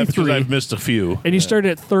Yeah, because 243. I've missed a few. And you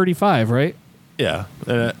started at 35, right? Yeah.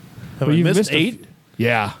 Have But I you've missed a- 8?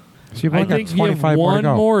 Yeah. So you've I only got think you have 25 more to one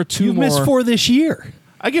go. more or two You've more. missed 4 this year.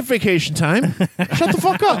 I get vacation time. Shut the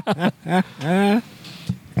fuck up.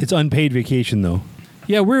 It's unpaid vacation, though.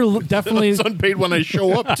 Yeah, we're definitely. It's unpaid when I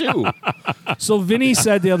show up too. So Vinny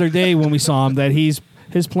said the other day when we saw him that his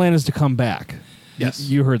plan is to come back. Yes.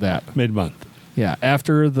 You heard that. Mid-month. Yeah,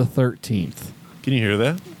 after the 13th. Can you hear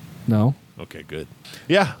that? No? Okay, good.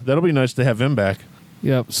 Yeah, that'll be nice to have him back.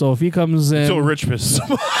 Yep. So if he comes in. So Rich pisses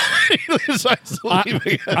him off. He decides to leave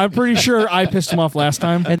again. I'm pretty sure I pissed him off last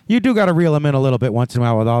time. And you do got to reel them in a little bit once in a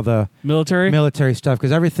while with all the Military? military stuff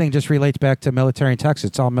because everything just relates back to military in Texas.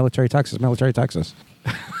 It's all military Texas, military Texas.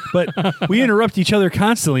 But we interrupt each other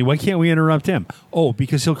constantly. Why can't we interrupt him? Oh,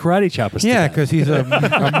 because he'll karate chop us. Yeah, to death. because he's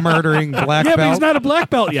a murdering black Yeah, belt. but he's not a black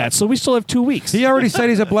belt yet, so we still have 2 weeks. He already said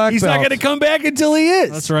he's a black he's belt. not going to come back until he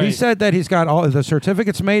is. That's right. He said that he's got all the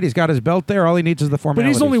certificates made. He's got his belt there. All he needs is the But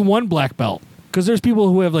formalities. he's only one black belt. Because there's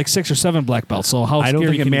people who have like 6 or 7 black belts. So how I don't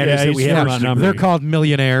scary think it can matters be? that we have him on number. They're called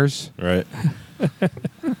millionaires. Right.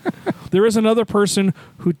 There is another person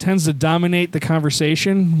who tends to dominate the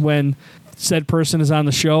conversation when said person is on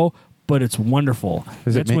the show, but it's wonderful.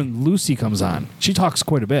 Is it That's me? when Lucy comes on. She talks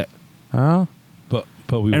quite a bit. Oh. But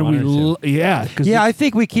we And want her to. yeah. 'Cause Yeah, I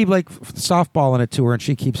think we keep like softballing it to her, and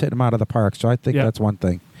she keeps hitting them out of the park. So I think Yeah. that's one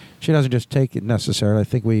thing. She doesn't just take it necessarily. I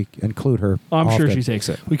think we include her. I'm sure often. she takes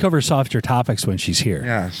it. We cover softer topics when she's here.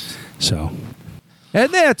 Yes. So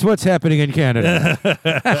And that's what's happening in Canada.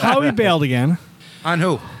 Howie bailed again. On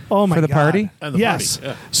who? Oh my For the God. party? And the Yes. party,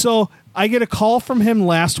 yeah. So I get a call from him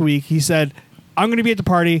last week. He said, I'm going to be at the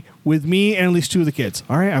party with me and at least 2 of the kids.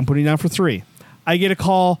 All right, I'm putting down for 3. I get a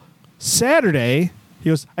call Saturday. He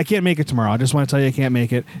goes, I can't make it tomorrow. I just want to tell you I can't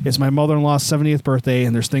make it. It's my mother-in-law's 70th birthday,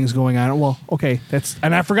 and there's things going on. Well, okay,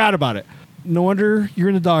 and I forgot about it. No wonder you're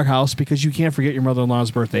in the doghouse because you can't forget your mother-in-law's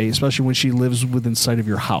birthday, especially when she lives within sight of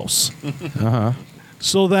your house. Uh-huh.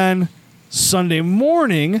 So then Sunday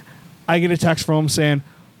morning, I get a text from him saying,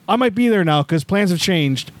 I might be there now because plans have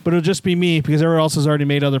changed, but it'll just be me because everyone else has already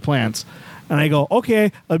made other plans. And I go, okay,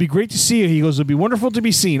 it'll be great to see you. He goes, it'll be wonderful to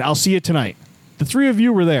be seen. I'll see you tonight. The 3 of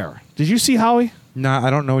you were there. Did you see Howie? Nah, I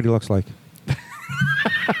don't know what he looks like.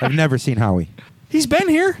 I've never seen Howie. He's been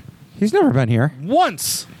here He's never been here.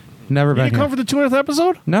 once. Never Did been he here. come for the 200th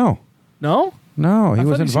episode? No. No? No, he I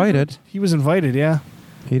was thought invited. He was invited, yeah.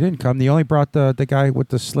 He didn't come. They only brought the guy with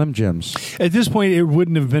the Slim Jims. at this point, it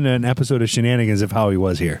wouldn't have been an episode of Shenanigans if Howie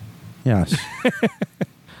was here. Yes.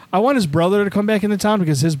 I want his brother to come back into town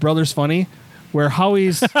because his brother's funny, where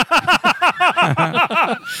Howie's... Where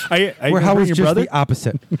Howie's your just brother? the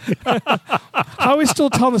opposite. Howie's still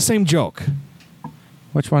telling the same joke.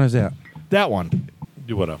 Which one is that? That one.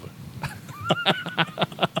 Do whatever.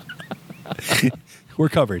 We're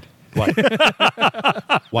covered. Why?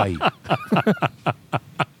 Why?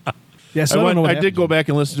 Yeah, so I did go back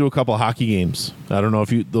and listen to a couple hockey games. I don't know if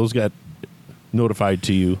those got notified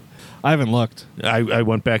to you. I haven't looked. I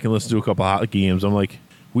went back and listened to a couple hockey games. I'm like,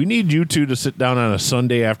 we need you two to sit down on a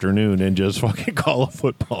Sunday afternoon and just fucking call a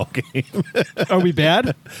football game. Are we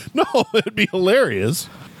bad? No, it'd be hilarious.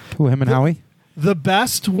 Who, him and Howie? The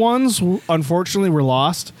best ones, unfortunately, were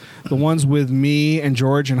lost. The ones with me and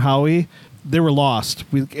George and Howie, they were lost.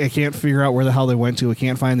 I can't figure out where the hell they went to. I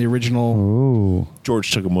can't find the original. Ooh. George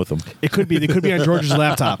took him with him. They could be on George's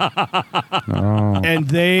laptop. Oh. And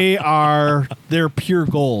they're pure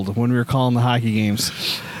gold when we were calling the hockey games.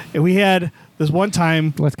 And we had this one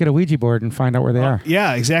time. Let's get a Ouija board and find out where they are.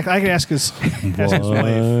 Yeah, exactly. I could ask his wife.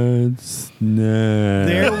 What's next?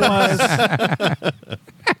 There was.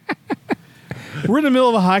 We're in the middle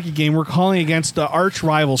of a hockey game. We're calling against the arch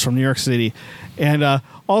rivals from New York City. And all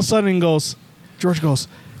of a sudden George goes,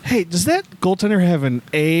 hey, does that goaltender have an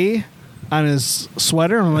A on his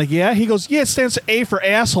sweater? And I'm like, yeah. He goes, yeah, it stands for A for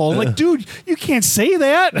asshole. I'm like, dude, you can't say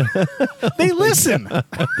that. They listen.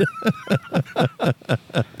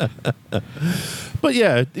 But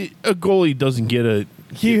yeah, a goalie doesn't get a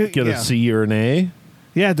Yeah. C or an A.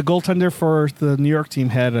 Yeah, the goaltender for the New York team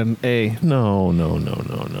had an A. No.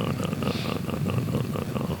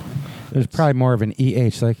 There's probably more of an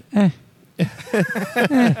EH, like,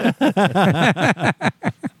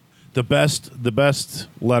 The best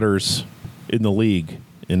letters in the league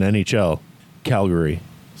in NHL, Calgary.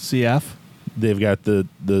 CF. They've got the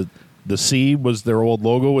C was their old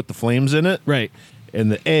logo with the flames in it, Right.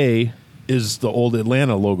 and the A is the old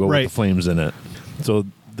Atlanta logo Right. with the flames in it. So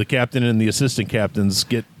the captain and the assistant captains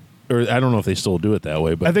get, or I don't know if they still do it that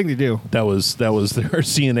way, but I think they do. that was their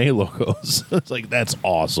CNA logos. It's like, that's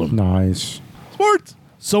awesome. nice. Sports.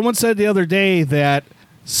 Someone said the other day that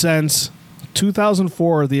since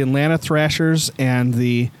 2004, the Atlanta Thrashers and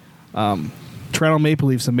the Toronto Maple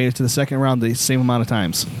Leafs have made it to the second round the same amount of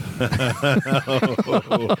times.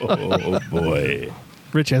 Oh boy.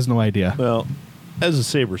 Rich has no idea. Well, as a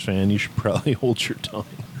Sabres fan, you should probably hold your tongue.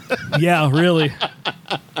 Yeah, really.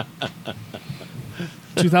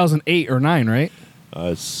 2008 or 9, right?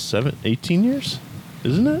 18 years?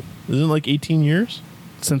 Isn't it? Isn't it like 18 years?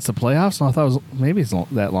 Since the playoffs? No, I thought it was maybe it's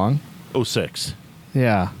that long. 06.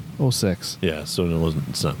 Yeah, 06. Yeah, so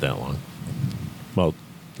it's not that long. Well,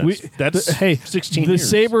 that's hey, 16 the years.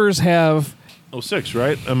 Sabres have 06,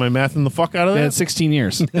 right? Am I mathing the fuck out of they had that? 16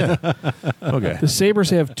 years. Okay. The Sabres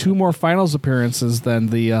have 2 more finals appearances than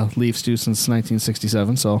the Leafs do since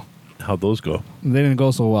 1967, so How'd those go? They didn't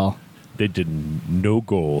go so well. They did no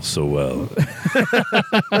goal so well.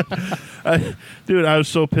 Dude, I was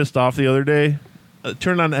so pissed off the other day.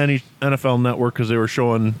 Turned on any NFL Network because they were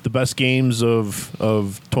showing the best games of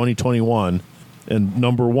 2021, and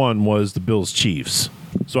number one was the Bills-Chiefs.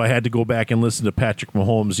 So I had to go back and listen to Patrick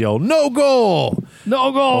Mahomes yell, "No goal!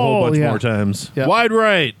 No goal!" A whole bunch more times. Yep. Wide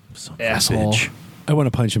right. Son of a Asshole. bitch. I want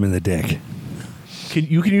to punch him in the dick.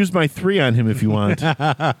 You can use my 3 on him if you want. If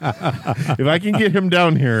I can get him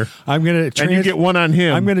down here, I'm going to and you get one on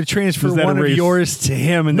him. I'm going to transfer does that one of erase- yours to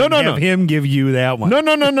him and No, then no, have no. him give you that one.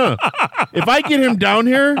 No. If I get him down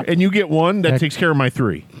here and you get one, that takes care of my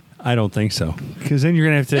 3. I don't think so. Because then you're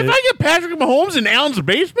going to have If to. I get Patrick Mahomes in Allen's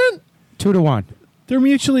basement, 2-1. They're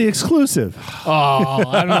mutually exclusive. Oh,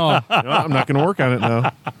 I don't know. no, I'm not going to work on it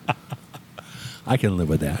now. I can live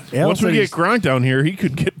with that. Once we get Gronk down here, he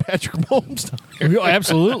could get Patrick Mahomes down here. Oh,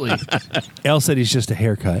 absolutely. Al said he's just a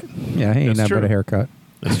haircut. Yeah, he ain't That's nothing but true. a haircut.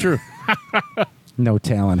 That's true. No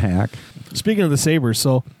talent hack. Speaking of the Sabres,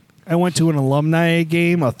 so I went to an alumni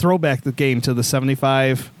game, a throwback game to the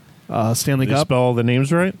 75 Stanley Did you Cup. spell the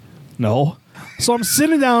names right? No. So I'm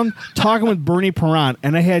sitting down talking with Bernie Parent,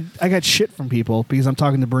 and I got shit from people because I'm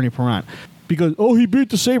talking to Bernie Parent. Because, he beat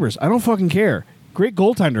the Sabres. I don't fucking care. Great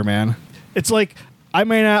goaltender, man. It's like, I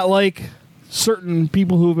may not like certain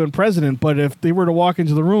people who have been president, but if they were to walk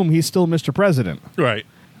into the room, he's still Mr. President. Right.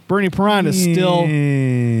 Bernie Parent is still,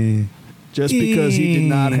 just because he did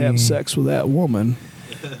not have sex with that woman.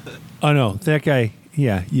 Oh, no. That guy,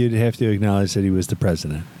 yeah, you'd have to acknowledge that he was the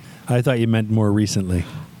president. I thought you meant more recently.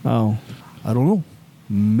 Oh, I don't know.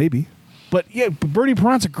 Maybe. But yeah, Bernie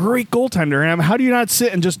Parent's a great goaltender. And how do you not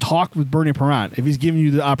sit and just talk with Bernie Parent if he's giving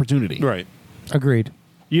you the opportunity? Right. Agreed.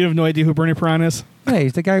 You have no idea who Bernie Parent is? Hey,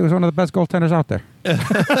 he's the guy who was one of the best goaltenders out there.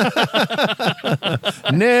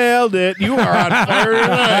 Nailed it. You are on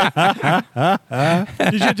fire tonight.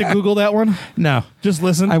 Did you have to Google that one? No. Just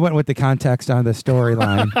listen. I went with the context on the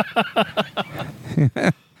storyline.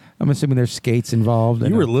 I'm assuming there's skates involved.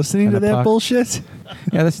 You were listening to that bullshit?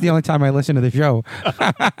 Yeah, this is the only time I listen to the show.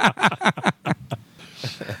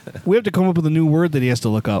 We have to come up with a new word that he has to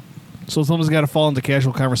look up. So someone's got to fall into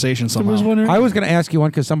casual conversation somehow. I was going to ask you one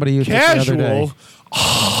because somebody used it the other day.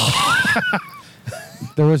 Casual.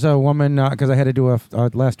 There was a woman, because I had to do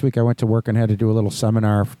last week I went to work and had to do a little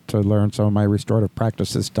seminar to learn some of my restorative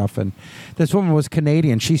practices stuff. And this woman was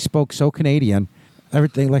Canadian. She spoke so Canadian.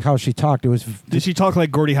 Everything, like how she talked, Did she talk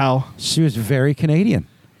like Gordie Howe? She was very Canadian.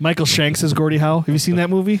 Michael Shanks is Gordie Howe. Have you seen that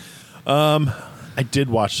movie? I did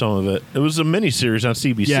watch some of it. It was a miniseries on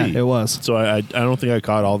CBC. Yeah, it was. So I don't think I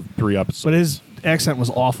caught all 3 episodes. But his accent was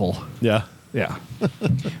awful. Yeah. Yeah.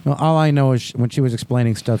 Well, all I know is when she was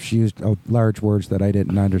explaining stuff, she used large words that I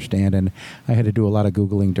didn't understand, and I had to do a lot of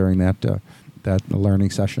Googling during that learning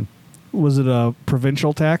session. Was it a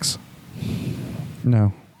provincial tax?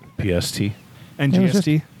 No. PST. And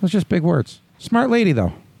It was just big words. Smart lady,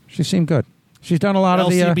 though. She seemed good. She's done a lot of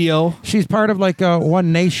the LCBO. She's part of like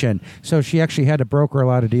One Nation, so she actually had to broker a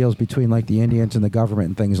lot of deals between like the Indians and the government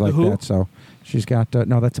and things like who? that. So she's got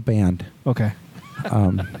no, that's a band. Okay.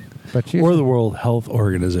 But she's, Or the World Health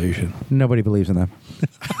Organization. nobody believes in them.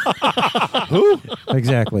 Who?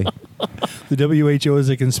 Exactly. The WHO is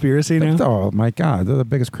a conspiracy now? Oh my God, they're the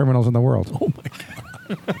biggest criminals in the world. Oh, my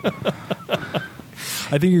God.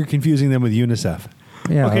 I think you're confusing them with UNICEF.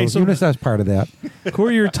 Yeah, Okay, so- UNICEF's part of that. Who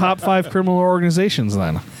are your top 5 criminal organizations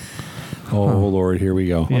then? Oh, Lord, here we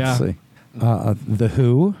go. Yeah. Let's see. The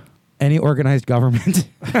WHO, any organized government.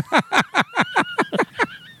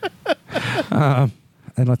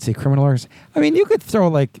 And let's see, criminal orgs. I mean, you could throw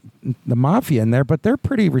like the mafia in there, but they're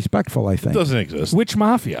pretty respectful, I think. Doesn't exist. Which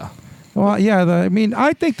mafia? Well, yeah.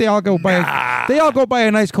 I think they all go by. They all go by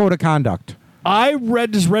a nice code of conduct. I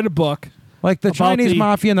just read a book. Like the About Chinese the-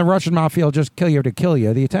 mafia and the Russian mafia will just kill you to kill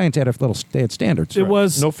you. The Italians had they had standards. It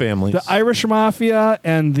was No families. the Irish mafia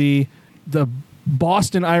and the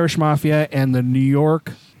Boston Irish mafia and the New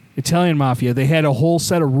York Italian mafia. They had a whole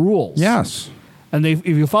set of rules. Yes. And if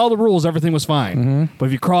you follow the rules, everything was fine. Mm-hmm. But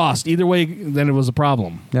if you crossed either way, then it was a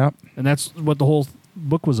problem. Yep. And that's what the whole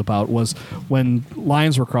book was about, was when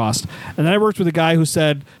lines were crossed. And then I worked with a guy who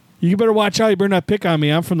said, "You better watch out. You better not pick on me.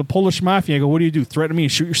 I'm from the Polish mafia." I go, "What do? Threaten me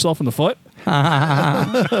and shoot yourself in the foot?"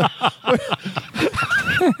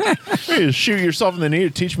 You shoot yourself in the knee to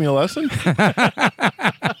teach me a lesson?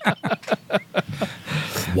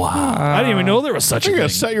 Wow. I didn't even know there was such a You're going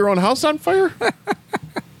thing. to set your own house on fire?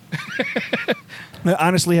 I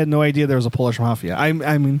honestly had no idea there was a Polish mafia. I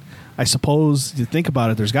mean, I suppose you think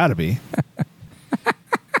about it, there's got to be.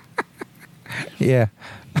 Yeah.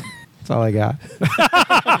 That's all I got.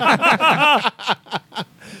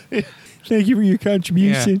 Thank you for your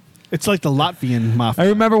contribution. Yeah. It's like the Latvian mafia. I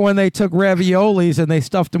remember when they took raviolis and they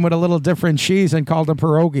stuffed them with a little different cheese and called them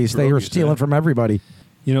pierogies. They were stealing from everybody.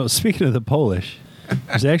 You know, speaking of the Polish,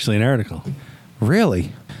 there's actually an article.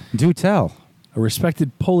 Really? Do tell. A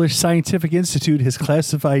respected Polish scientific institute has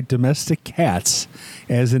classified domestic cats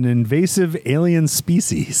as an invasive alien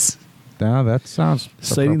species, Now that sounds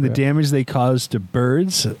citing the appropriate. damage they cause to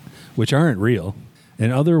birds, which aren't real,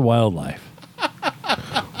 and other wildlife.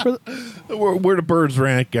 Where do birds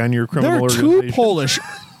rank on your There criminal are two organization? Polish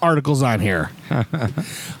articles on here.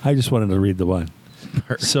 I just wanted to read the one.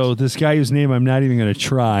 So this guy whose name I'm not even going to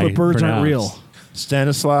try. But birds aren't pronounce. real.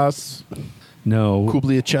 Stanislas No.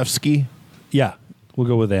 Kubliachevsky. Yeah, we'll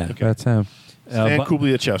go with that. That's him. Stan Bi-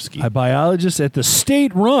 Kubliachevsky. A biologist at the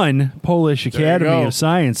state-run Polish Academy go. of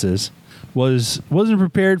Sciences wasn't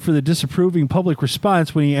prepared for the disapproving public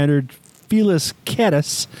response when he entered Felis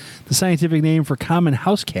catus, the scientific name for common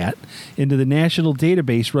house cat, into the national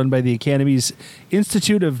database run by the Academy's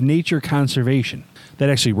Institute of Nature Conservation. That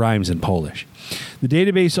actually rhymes in Polish. The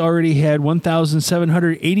database already had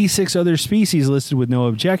 1,786 other species listed with no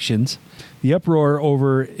objections. The uproar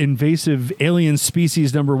over invasive alien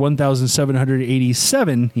species number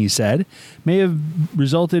 1,787, he said, may have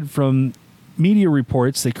resulted from media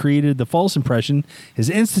reports that created the false impression his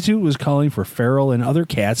institute was calling for feral and other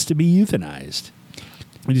cats to be euthanized.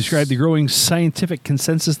 He described the growing scientific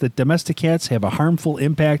consensus that domestic cats have a harmful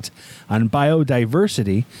impact on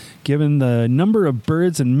biodiversity, given the number of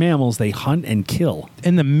birds and mammals they hunt and kill.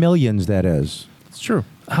 In the millions, that is. It's true.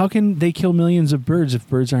 How can they kill millions of birds if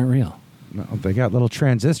birds aren't real? No, they got little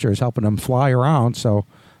transistors helping them fly around, so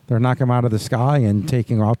they're knocking them out of the sky and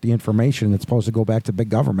taking out the information that's supposed to go back to big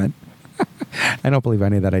government. I don't believe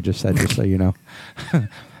any of that I just said, just so you know.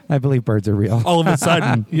 I believe birds are real. All of a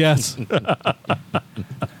sudden, Yes.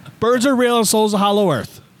 Birds are real and soul's a hollow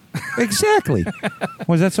earth. Exactly.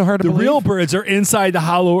 Was that so hard to the believe? real birds are inside the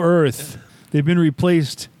hollow earth. They've been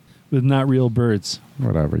replaced with not real birds.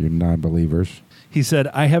 Whatever, you non-believers. He said,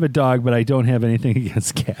 I have a dog, but I don't have anything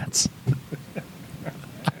against cats.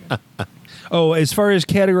 Oh, as far as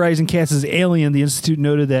categorizing cats as alien, the Institute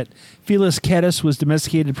noted that Felis catus was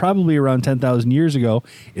domesticated probably around 10,000 years ago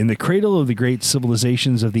in the cradle of the great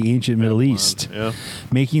civilizations of the ancient Middle East, Yeah.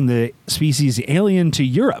 making the species alien to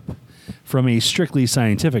Europe from a strictly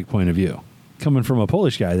scientific point of view. Coming from a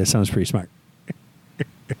Polish guy, that sounds pretty smart.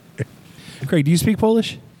 Craig, do you speak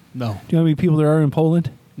Polish? No. Do you know how many people there are in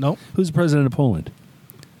Poland? Nope. Who's the president of Poland?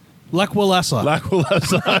 Lech Walesa.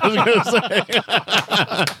 Lakwalesa, I was going to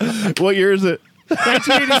say. What year is it?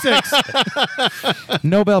 1986.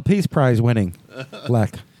 Nobel Peace Prize winning.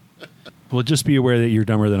 Lech. Well, just be aware that you're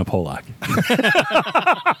dumber than a Polak.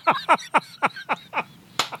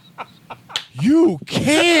 You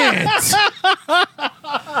can't.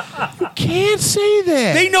 You can't say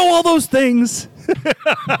that. They know all those things.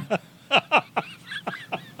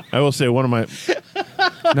 I will say one of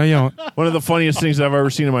No, you don't. the funniest things I've ever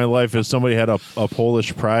seen in my life is somebody had a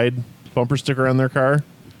Polish Pride bumper sticker on their car,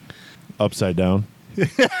 upside down. Yeah,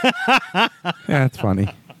 that's funny.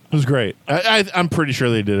 It was great. I'm pretty sure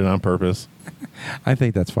they did it on purpose. I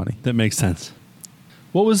think that's funny. That makes sense.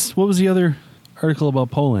 What was the other article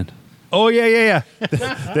about Poland? Oh, yeah.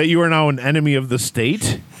 That you are now an enemy of the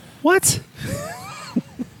state. What?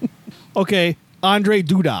 Okay. Andre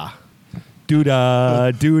Duda.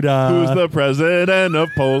 Duda. Who's the president of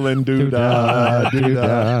Poland? Duda,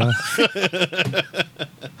 Duda.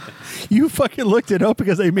 You fucking looked it up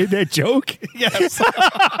because I made that joke? Yes.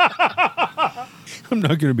 I'm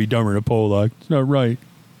not going to be dumber than a Polak. It's not right.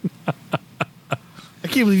 I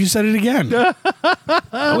can't believe you said it again.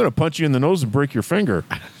 I'm going to punch you in the nose and break your finger.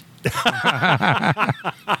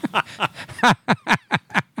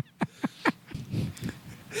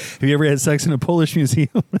 Have you ever had sex in a Polish museum?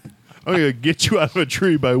 I'm going to get you out of a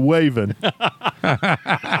tree by waving. Did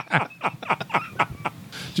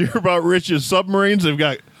you hear about Rich's submarines? They've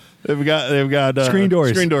got Screen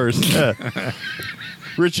doors. Screen doors. Yeah.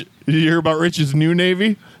 Rich, did you hear about Rich's new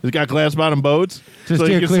Navy? It's got glass bottom boats. Just so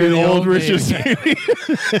steer you can clear see of the the old old Rich's Navy. Navy.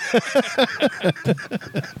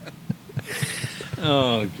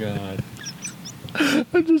 Oh, God.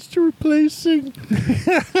 I'm just replacing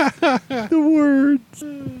the words.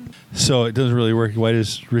 So it doesn't really work. Why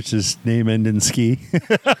does Rich's name end in ski?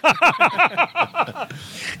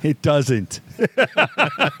 It doesn't.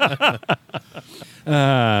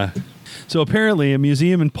 So apparently a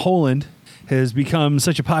museum in Poland has become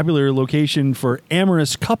such a popular location for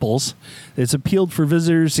amorous couples that it's appealed for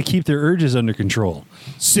visitors to keep their urges under control.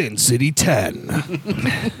 Sin City 10.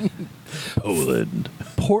 Poland.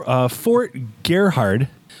 Fort Gerhard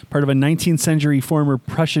part of a 19th century former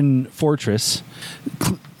Prussian fortress.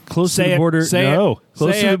 Close to the border,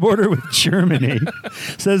 close to the border with Germany,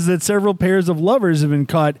 says that several pairs of lovers have been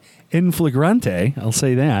caught in flagrante, I'll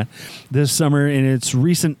say that, this summer in its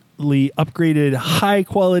recently upgraded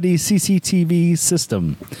high-quality CCTV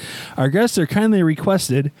system. Our guests are kindly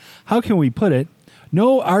requested, how can we put it,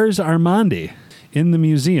 no Ars Armandi in the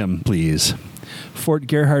museum, please. Fort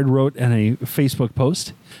Gerhard wrote in a Facebook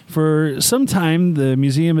post, for some time the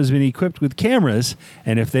museum has been equipped with cameras,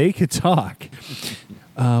 and if they could talk...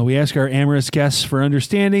 we ask our amorous guests for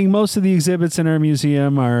understanding. Most of the exhibits in our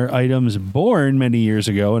museum are items born many years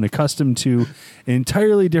ago and accustomed to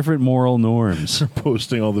entirely different moral norms.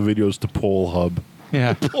 Posting all the videos to Pole Hub.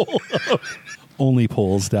 Yeah.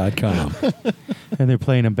 Onlypoles.com. And they're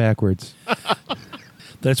playing them backwards.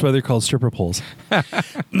 That's why they're called stripper poles.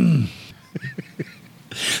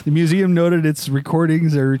 The museum noted its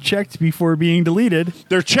recordings are checked before being deleted.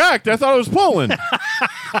 They're checked. I thought it was Poland.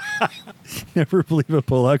 Never believe a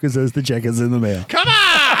Polak who says the check is in the mail. Come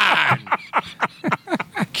on!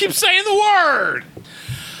 Keep saying the word.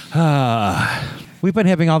 We've been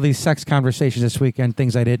having all these sex conversations this weekend,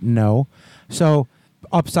 things I didn't know. So,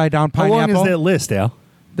 upside down How pineapple. long is that list, Al?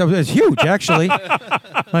 That was huge, actually.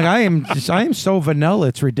 Like I am so vanilla,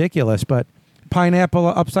 it's ridiculous. But pineapple,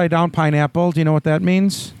 upside down pineapple. Do you know what that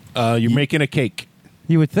means? You're making a cake.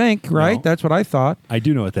 You would think, right? No. That's what I thought. I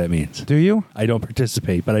do know what that means. Do you? I don't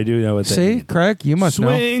participate, but I do know what that See, means. Craig, you must know.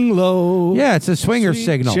 Swing low. Yeah, it's a swinger Sweet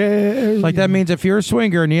signal. cherry. Like that means if you're a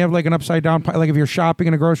swinger and you have like an upside down, like if you're shopping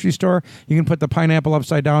in a grocery store, you can put the pineapple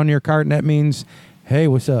upside down in your cart, and that means, hey,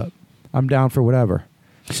 what's up? I'm down for whatever.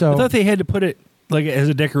 So I thought they had to put it like as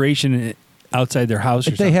a decoration outside their house.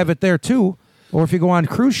 Or if they have it there too, or if you go on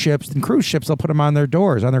cruise ships, then cruise ships they'll put them on their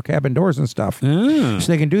doors, on their cabin doors and stuff, so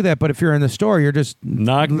they can do that. But if you're in the store, you're just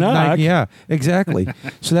Knock, knock. Yeah, exactly.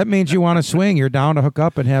 So that means you want to swing. You're down to hook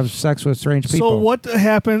up and have sex with strange people. So what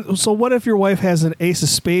happened? So what if your wife has an Ace of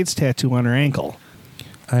Spades tattoo on her ankle?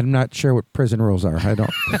 I'm not sure what prison rules are. I don't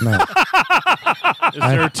know. Is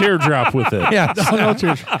there a teardrop with it? Yeah.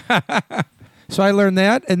 So I learned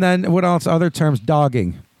that, and then what else? Other terms,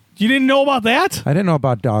 dogging. You didn't know about that? I didn't know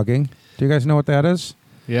about dogging. Do you guys know what that is?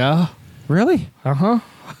 Yeah. Really? Uh-huh.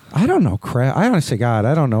 I don't know, crap. I honestly, God,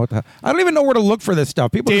 I don't know what the. I don't even know where to look for this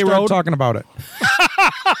stuff. People just start talking about it.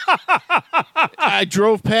 I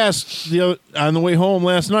drove past on the way home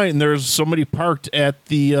last night, and there's somebody parked at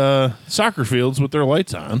the soccer fields with their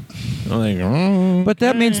lights on. I'm like, But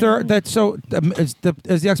that means is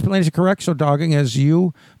the explanation correct? So dogging is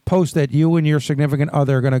you post that you and your significant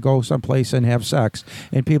other are going to go someplace and have sex,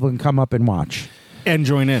 and people can come up and watch. And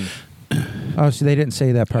join in. Oh, see, they didn't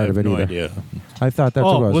say that I part have of it no either. idea. I thought that's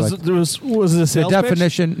what it was. Was it a The sales pitch?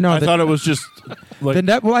 definition? No, I thought it was just like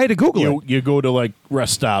well, I had to Google it. you go to like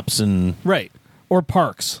rest stops and Right. Or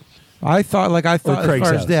parks. I thought as far Craig's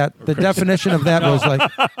as house. that, the definition of that was like,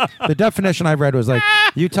 the definition I read was like,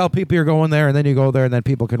 you tell people you're going there, and then you go there, and then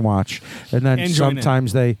people can watch, and then And join in.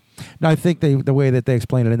 sometimes they. No, I think the way that they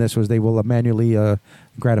explain it in this was they will manually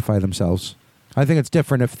gratify themselves. I think it's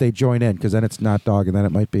different if they join in, because then it's not dog, and then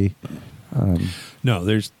it might be. No,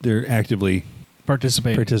 they're actively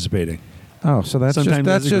Participating. Oh, so that's Sometimes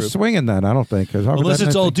just as a group. swinging then. I don't think. 'Cause how would Unless that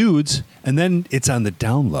it's not all be- dudes, and then it's on the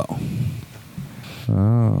down low.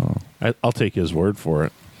 Oh, I'll take his word for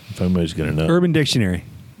it if anybody's going to know. Urban Dictionary.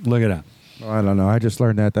 Look it up. I don't know. I just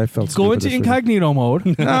learned that. I felt Go stupid into this week. incognito mode.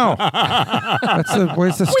 No,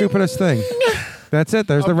 where's the stupidest thing? That's it.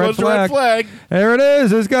 There's the red Goes the flag. red flag. There it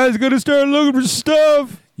is. This guy's gonna start looking for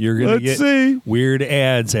stuff. You're going to Let's get see. weird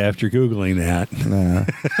ads after Googling that. Nah.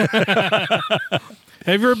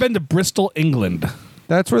 Have you ever been to Bristol, England?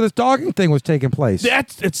 That's where this dogging thing was taking place.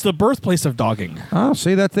 It's the birthplace of dogging. Oh,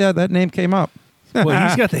 see that name came up. Well,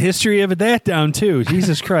 he's got the history of that down, too.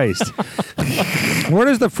 Jesus Christ. Where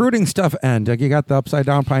does the fruiting stuff end? Like you got the upside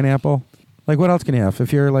down pineapple. Like what else can you have?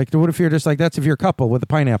 If you're like, what if you're just like that's if you're a couple with a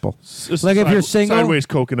pineapple? Like if you're single, sideways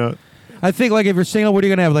coconut. I think like if you're single, what are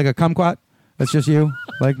you gonna have? Like a kumquat? That's just you.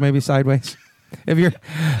 Like maybe sideways. If you're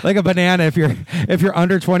like a banana, if you're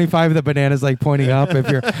under 25, the banana's like pointing up. If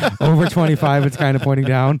you're over 25, it's kind of pointing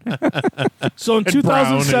down. So in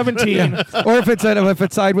 2017, Or if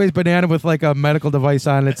it's sideways banana with like a medical device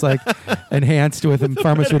on, it's like enhanced with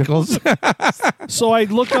pharmaceuticals. so I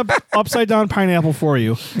looked up upside down pineapple for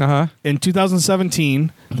you. Uh-huh. In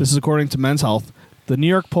 2017, this is according to Men's Health, the New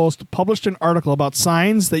York Post published an article about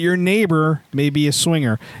signs that your neighbor may be a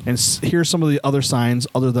swinger. And here's some of the other signs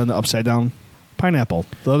other than the upside down pineapple.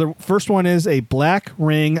 The first one is a black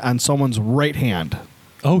ring on someone's right hand.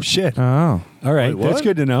 Oh, shit. Oh. All right. Wait, what? That's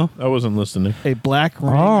good to know. I wasn't listening. A black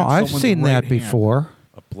ring. Oh, on I've someone's seen right that hand. before.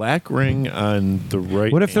 A Black ring on the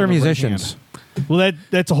right. What if they're On the right musicians? Well,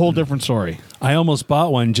 that's a whole different story. I almost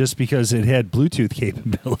bought one just because it had Bluetooth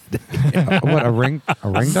capability. What a ring? A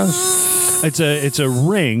ring does? It's a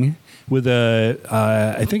ring with a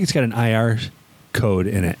I think it's got an IR code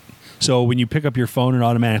in it. So when you pick up your phone, it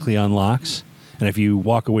automatically unlocks, and if you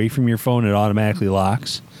walk away from your phone, it automatically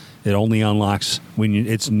locks. It only unlocks when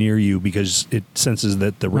it's near you because it senses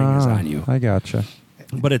that the ring is on you. I gotcha.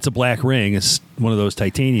 But it's a black ring. It's one of those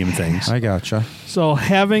titanium things. I gotcha. So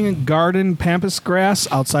having garden pampas grass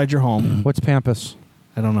outside your home, What's pampas?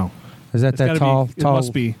 I don't know. Is that It's that gotta tall? be, tall It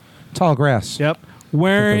must be. tall grass. Yep.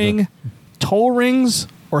 Wearing toe rings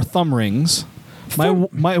or thumb rings.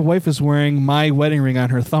 My wife is wearing my wedding ring on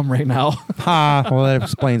her thumb right now. Ha! Well, that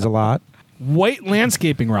explains a lot. White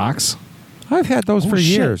landscaping rocks. I've had those for shit.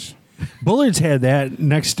 years. Bullards had that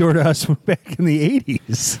next door to us back in the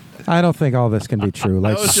 80s. I don't think all this can be true.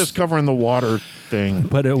 Like That was just covering the water thing.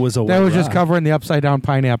 But it was a that white was just rock. covering the upside down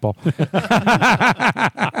pineapple.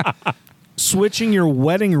 Switching your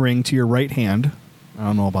wedding ring to your right hand. I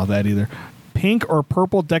don't know about that either. Pink or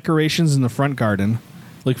purple decorations in the front garden.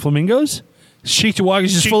 Like flamingos? Cheektowagas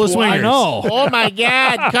just full of Cheektowagas. swingers. I know. Oh my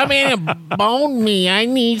God! Come in and bone me. I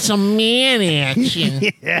need some man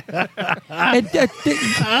action.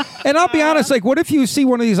 And I'll be honest, like, what if you see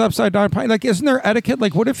one of these upside down like, isn't there etiquette?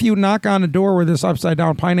 Like, what if you knock on a door where this upside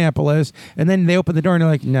down pineapple is, and then they open the door and they're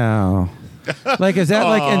like, no. Like, is that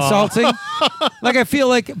like insulting? Like, I feel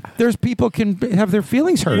like there's people can have their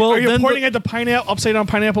feelings hurt. Well, Are you then pointing at the pineapple, upside down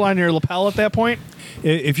pineapple on your lapel at that point?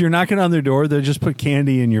 If you're knocking on their door, they'll just put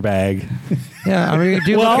candy in your bag. yeah, I mean, do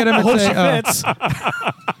you Well, look at him I and hope say, she fits.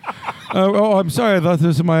 oh, I'm sorry, I thought this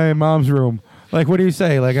was my mom's room. Like, what do you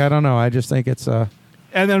say? Like, I don't know. I just think it's And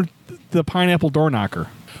then the pineapple door knocker.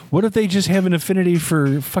 What if they just have an affinity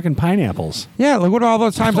for fucking pineapples? yeah. Like, what all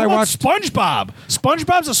those times What I about watched? SpongeBob?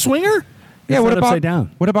 SpongeBob's a swinger? Yeah, It's what not about upside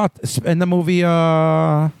down. What about in the movie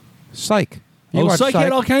Psych? You watched Psych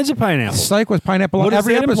had all kinds of pineapples. Psych was pineapple What in does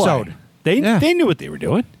every that imply? episode. They Yeah. they knew what they were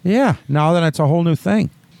doing. Yeah, now then it's a whole new thing.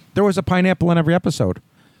 There was a pineapple in every episode.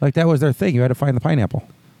 Like, that was their thing. You had to find the pineapple.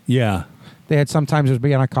 Yeah. They had sometimes it would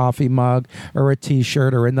be on a coffee mug or a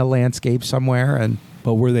T-shirt or in the landscape somewhere, and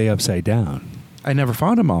But were they upside down? I never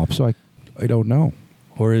found them all, so I don't know.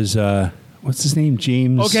 Or is what's his name?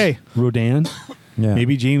 James Rodan? Yeah,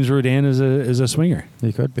 Maybe James Rodan is a swinger.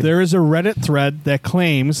 he could be. There is a Reddit thread that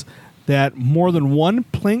claims that more than one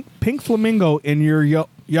pink flamingo in your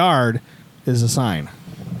yard is a sign.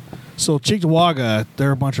 So Cheektowaga,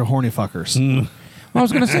 they're a bunch of horny fuckers. I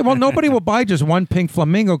was going to say, well, nobody will buy just one pink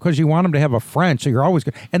flamingo because you want them to have a friend, so you're always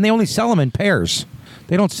good. And they only sell them in pairs.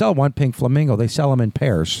 They don't sell one pink flamingo. They sell them in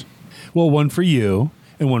pairs. Well, one for you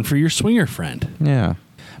and one for your swinger friend. Yeah.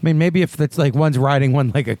 I mean, maybe if it's like one's riding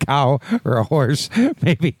one like a cow or a horse,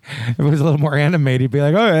 maybe if it was a little more animated, you'd be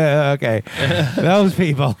like, oh, yeah, okay. Those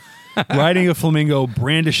people. Riding a flamingo,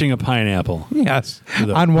 brandishing a pineapple. Yes. With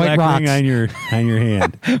a On white black rocks. ring on your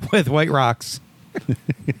hand. With white rocks.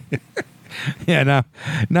 Yeah,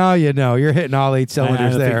 now you know. You're hitting all 8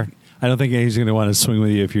 cylinders there. I don't think he's going to want to swing with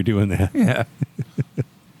you if you're doing that. Yeah.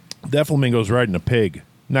 That flamingo's riding a pig.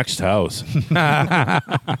 Next house.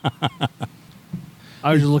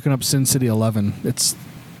 I was just looking up Sin City 11. It's,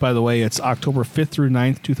 by the way, it's October 5th through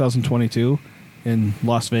 9th, 2022 in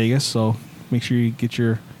Las Vegas. So make sure you get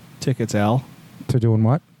your tickets, Al. To doing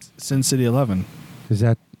what? Sin City 11. Is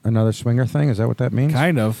that another swinger thing? Is that what that means?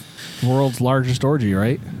 Kind of. World's largest orgy,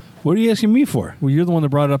 right? What are you asking me for? Well, you're the one that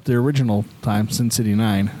brought up the original time, Sin City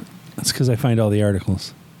 9. That's because I find all the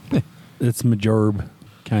articles. It's majorb,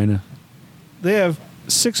 kind of. They have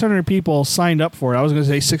 600 people signed up for it. I was going to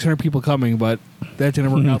say 600 people coming, but that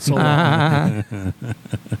didn't work out so well.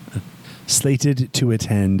 Slated to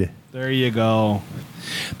attend. There you go.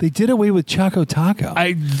 They did away with Chaco Taco.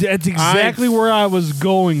 That's exactly where I was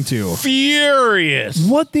going to. Furious.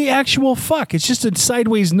 What the actual fuck? It's just a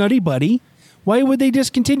sideways nutty buddy. Why would they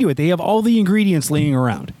discontinue it? They have all the ingredients laying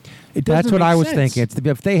around. It doesn't That's what make I was sense. thinking. It's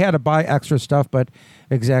if they had to buy extra stuff, but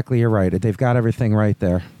exactly, you're right. They've got everything right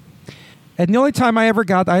there. And the only time I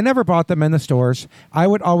never bought them in the stores. I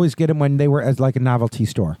would always get them when they were as like a novelty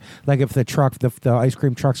store. Like if the ice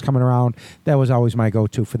cream truck's coming around, that was always my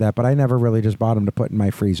go-to for that. But I never really just bought them to put in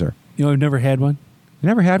my freezer. You know, I've never had one. You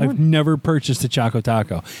never had I've one? never purchased a Chaco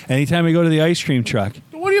Taco. Anytime I go to the ice cream truck,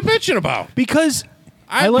 What are you bitching about? because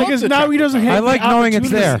I like love his the now chocolate he doesn't have I the like knowing it's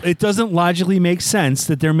opportunity. there. it doesn't logically make sense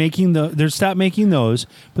that they're stopped making those,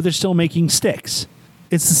 but they're still making sticks.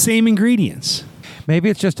 It's the same ingredients. Maybe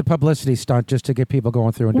it's just a publicity stunt just to get people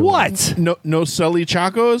going through and doing it. What? No Sully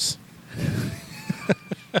Chacos?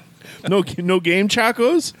 no game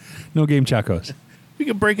Chacos? No game Chacos. We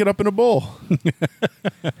could break it up in a bowl.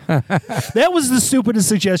 That was the stupidest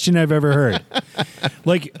suggestion I've ever heard.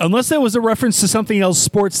 Like, unless that was a reference to something else,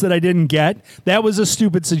 sports that I didn't get, that was a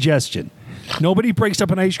stupid suggestion. Nobody breaks up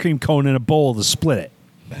an ice cream cone in a bowl to split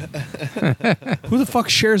it. Who the fuck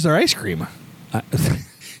shares their ice cream?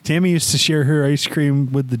 Tammy used to share her ice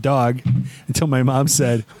cream with the dog until my mom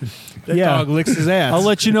said, That dog licks his ass. I'll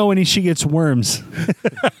let you know when she gets worms.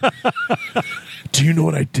 Do you know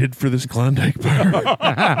what I did for this Klondike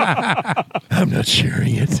bar? I'm not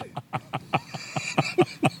sharing it.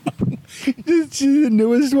 The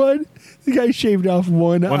newest one? The guy shaved off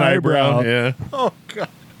one eyebrow. Yeah. Oh god.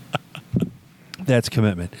 That's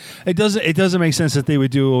commitment. It doesn't make sense that they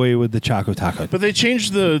would do away with the Chaco Taco. But they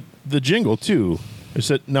changed the jingle too. They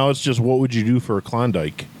said now it's just what would you do for a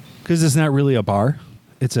Klondike? Because it's not really a bar.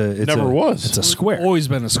 It's Never was. It's a square. Always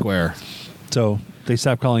been a square. So they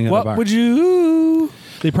stopped calling it a What bar. would you?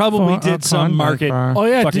 They probably For a did some Klondike market bar. Oh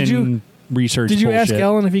yeah. fucking Did you research Did you ask bullshit.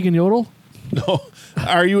 Allyn if he can yodel? No.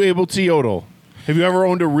 Are you able to yodel? Have you ever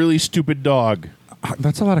owned a really stupid dog?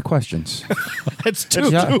 That's a lot of questions. That's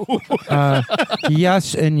two. Yeah.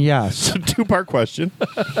 Yes and yes. It's a two-part question.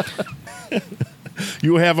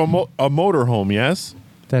 You have a motorhome, yes?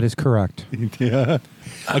 That is correct. Yeah.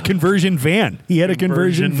 A conversion van. He had a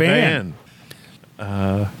conversion van.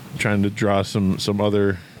 Trying to draw some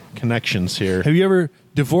other connections here. Have you ever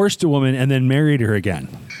divorced a woman and then married her again?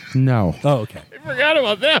 No. Oh, okay. I forgot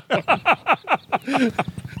about that.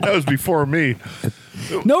 That was before me.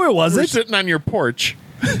 No, it We're wasn't. sitting on your porch,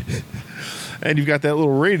 and you've got that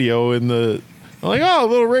little radio in the. I'm like, oh, a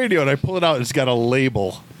little radio, and I pull it out. It's got a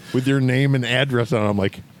label with your name and address on it. I'm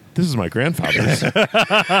like, this is my grandfather's.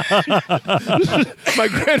 My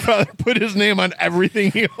grandfather put his name on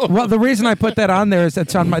everything he owned. Well, the reason I put that on there is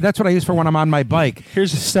that's what I use for when I'm on my bike.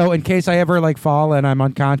 So in case I ever like fall and I'm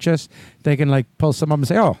unconscious, they can like pull some up and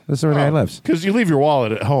say, "Oh, this is where the guy lives." Because you leave your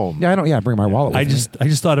wallet at home. Yeah, I don't. Yeah, bring my wallet. With I me.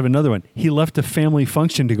 just thought of another one. He left a family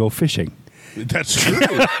function to go fishing. That's true.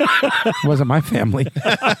 wasn't my family.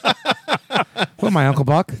 Well, my Uncle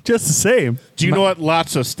Buck. Just the same. Do you know what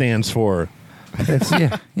LATSA stands for? It's,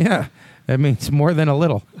 yeah. That means more than a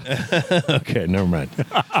little. Okay, never mind.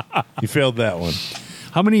 You failed that one.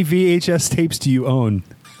 How many VHS tapes do you own?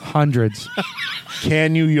 Hundreds.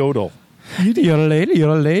 Can you yodel? Yodelay,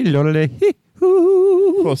 yodelay, yodelay.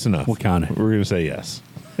 Close enough. We'll count it. We're going to say yes.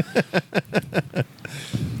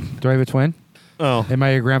 Do I have a twin? Oh. Am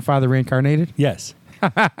I your grandfather reincarnated? Yes.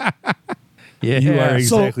 Yeah. You are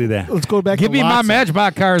exactly that. Let's go back. Give to me my Lotsa.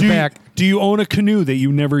 Matchbox cars back. Do you own a canoe that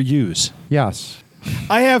you never use? Yes.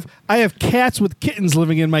 I have cats with kittens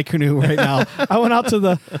living in my canoe right now. I went out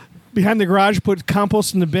to behind the garage, put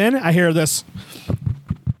compost in the bin. I hear this,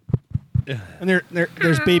 and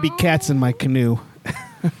there's baby cats in my canoe.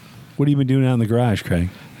 What have you been doing out in the garage, Craig?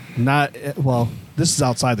 Not well. This is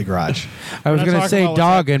outside the garage. I was We're not going to talking say about what's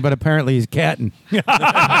dogging, but apparently he's catting.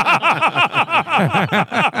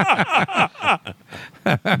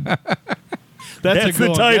 That's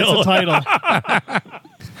the title. That's a title.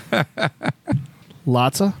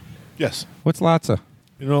 Lotsa? Yes. What's Lotsa?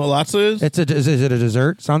 You know what LATSA is? Is it a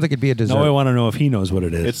dessert? Sounds like it'd be a dessert. No, I want to know if he knows what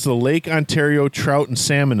it is. It's the Lake Ontario Trout and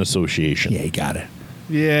Salmon Association. Yeah, he got it.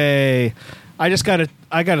 Yay! I got a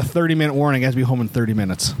 30-minute warning. I have to be home in 30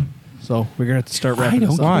 minutes. So we're gonna have to start wrapping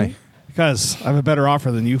this up. Why? Because I have a better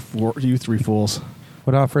offer than you three fools.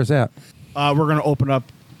 What offer is that? We're gonna open up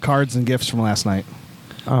cards and gifts from last night.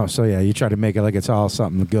 Oh, so yeah, you try to make it like it's all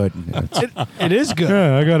something good. It is good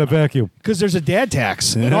Yeah, I got a vacuum. because there's a dad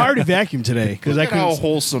tax. No, I already vacuumed today because I Look at how couldn't.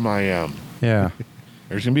 wholesome I am. Yeah.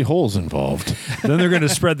 There's going to be holes involved. Then they're going to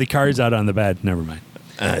spread the cards out on the bed. Never mind.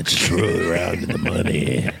 I just throw it around in the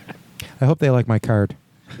money. I hope they like my card.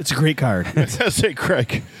 It's a great card. Say,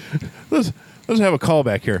 Craig, let's have a call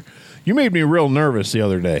back here. You made me real nervous the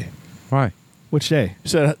other day. Why? Which day? You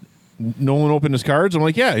said no one opened his cards. I'm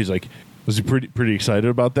like, yeah. He's like, was he pretty excited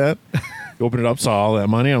about that? He opened it up, saw all that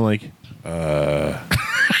money. I'm like,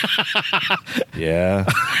 yeah.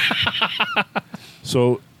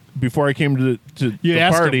 So before I came to You the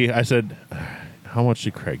asked party, I said, how much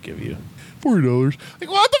did Craig give you? $40. Like,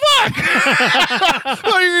 what the fuck?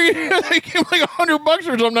 They gave like $100 or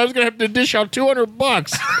something. I was gonna have to dish out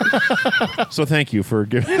 $200. So thank you for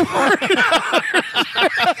giving.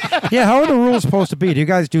 Yeah, how are the rules supposed to be? Do you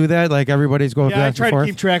guys do that? Like everybody's going Yeah, I back try and to forth?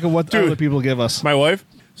 keep track of what Dude. other people give us. My wife.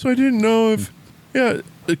 So I didn't know if, yeah,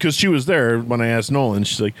 because she was there when I asked Nolan.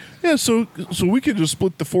 She's like, yeah, so we could just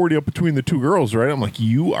split the 40 up between the two girls, right? I'm like,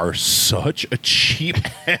 you are such a cheap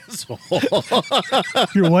asshole.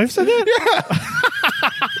 Your wife said that?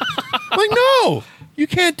 I'm like, no, you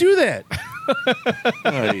can't do that.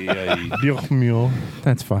 Dios mío.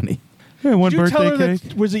 That's funny. Yeah, one Did you tell birthday her cake.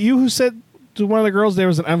 that, was it you who said to one of the girls there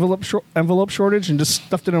was an envelope shortage and just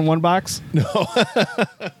stuffed it in one box?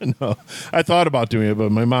 No. I thought about doing it,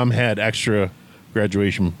 but my mom had extra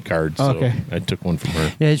graduation cards, so Okay. I took one from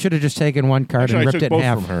her. Yeah, you should have just taken one card Actually, I and took ripped it in both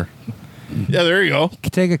half. from her. Yeah, there you go.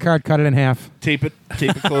 Take a card, cut it in half. Tape it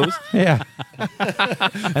closed. Yeah.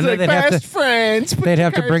 And then friends. they'd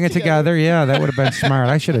have to bring it together. Yeah, that would have been smart.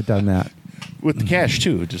 I should have done that. With the cash,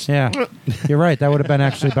 too. Just Yeah. You're right. That would have been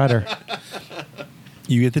actually better.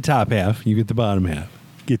 You get the top half. You get the bottom half.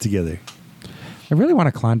 Get together I really want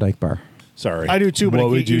a Klondike bar. Sorry. I do too, but What I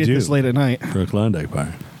would can't you eat it do? this late at night. for a Klondike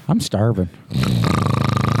bar. I'm starving.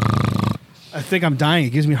 I think I'm dying. It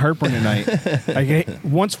gives me heartburn at night.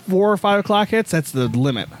 Once 4 or 5 o'clock hits, that's the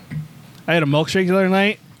limit. I had a milkshake the other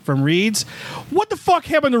night from Reed's. What the fuck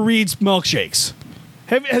happened to Reed's milkshakes?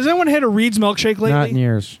 Has anyone had a Reed's milkshake lately? Not in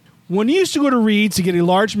years. When you used to go to Reed's to get a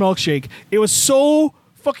large milkshake, it was so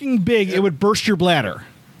fucking big it would burst your bladder.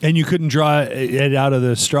 And you couldn't draw it out of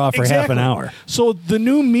the straw for half an hour. So the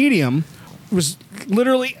new medium was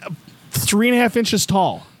literally 3.5 inches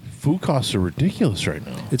tall. Food costs are ridiculous right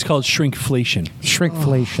now. It's called shrinkflation.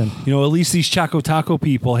 Shrinkflation. You know, at least these Chaco Taco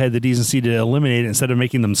people had the decency to eliminate it instead of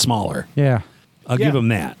making them smaller. Yeah. I'll Yeah. give them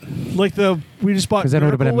that. Like we just bought. 'Cause then it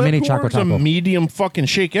would have been a Miracle mini Whip. Chaco It's a Taco. medium fucking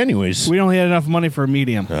shake anyways. We only had enough money for a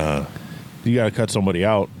medium. You got to cut somebody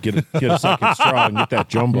out, get a second straw, and get that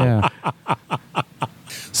jumbo. Yeah.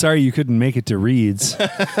 Sorry you couldn't make it to Reed's.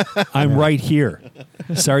 I'm right here.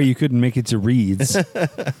 Sorry you couldn't make it to Reed's.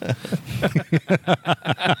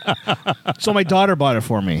 So my daughter bought it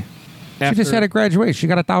for me. She just had a graduation. She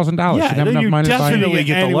got $1,000. Yeah, she didn't have then enough you money to buy it. definitely Didn't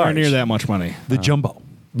get the anywhere large. near that much money. The jumbo.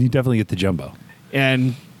 You definitely get the jumbo.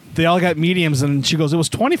 And they all got mediums, and she goes, it was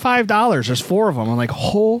 $25. There's 4 of them. I'm like,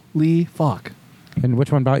 holy fuck. And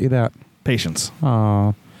which one bought you that? Patience.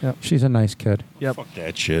 Oh, Yep. she's a nice kid. Yep. Fuck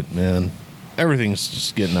that shit, man. Everything's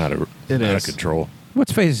just getting out of is. control.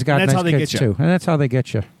 What's face has got And that's nice how they kids get you. too, and that's how they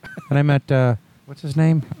get you. And I met what's his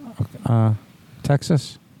name?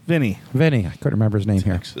 Texas. Vinny. Vinny. I couldn't remember his name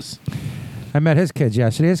here. Texas. I met his kids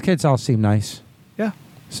yesterday. His kids all seem nice. Yeah.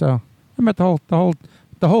 So I met the whole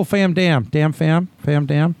fam,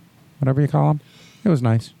 whatever you call them. It was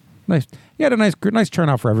nice. Nice. You had a nice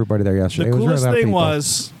turnout for everybody there yesterday. The It was coolest really a lot of thing people.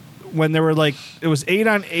 was when there were it was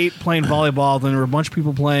 8-on-8 playing volleyball, then there were a bunch of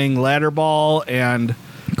people playing ladder ball and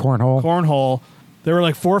cornhole. cornhole. There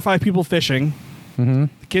were 4 or 5 people fishing. Mm-hmm.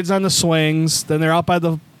 The kids on the swings. Then they're out by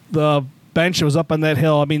the bench that was up on that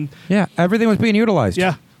hill. I mean, Yeah, everything was being utilized.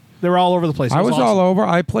 yeah, they were all over the place. It I was awesome. all over.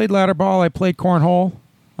 I played ladder ball. I played cornhole.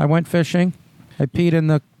 I went fishing. I peed in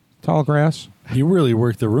the tall grass. You really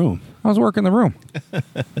worked the room. I was working the room.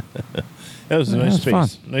 That was a Yeah, nice it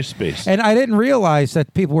was space. Nice space. And I didn't realize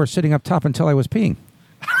that people were sitting up top until I was peeing.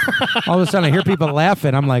 All of a sudden, I hear people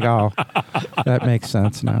laughing. I'm like, oh, that makes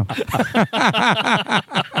sense now.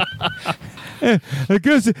 I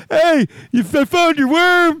guess, hey, I found your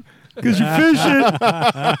worm because you're fishing.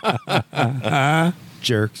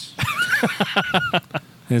 Jerks.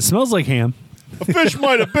 And it smells like ham. A fish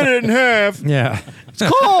might have bit it in half. Yeah. It's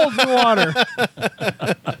cold in the water.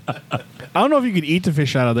 I don't know if you could eat the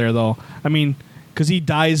fish out of there, though. I mean, because he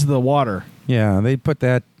dyes the water. Yeah, they put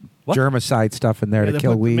that What? germicide stuff in there Yeah, to they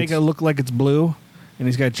kill weeds. Make it look like it's blue, and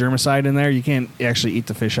he's got germicide in there. You can't actually eat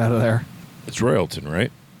the fish out of there. It's Royalton,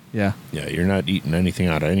 right? Yeah. Yeah, you're not eating anything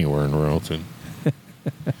out of anywhere in Royalton.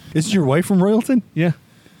 Isn't your wife from Royalton? Yeah.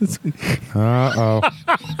 Uh-oh.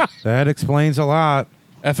 That explains a lot.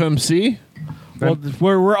 FMC? Well,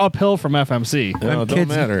 we're uphill from FMC. No, it don't kids-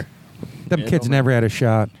 matter. Them kids never had a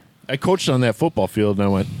shot. I coached on that football field, and I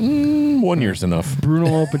went, 1 year's enough.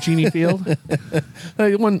 Bruno Pacini Field.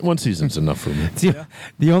 One season's enough for me. It's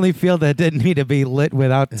the only field that didn't need to be lit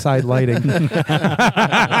with outside lighting.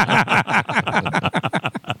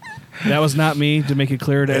 That was not me, to make it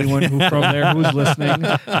clear to anyone who from there who's listening.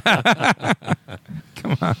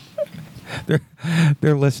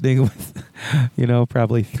 They're listening with,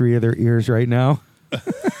 probably 3 of their ears right now.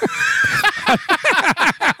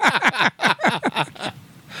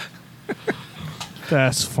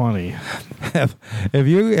 That's funny.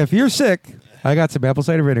 If you're sick, I got some apple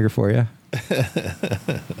cider vinegar for you.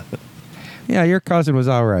 Yeah, your cousin was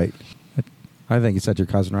all right. I think you said your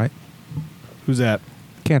cousin, right? Who's that?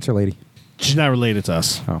 Cancer lady. She's not related to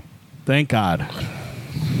us. Oh. Thank God.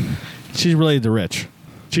 She's related to Rich.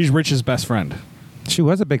 She's Rich's best friend. She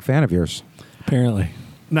was a big fan of yours. Apparently.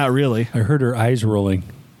 Not really. I heard her eyes rolling.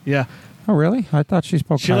 Yeah. Oh, really? I thought she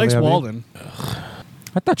spoke She highly likes of you. Walden.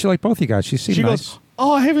 I thought she liked both you guys. She seemed She nice. goes,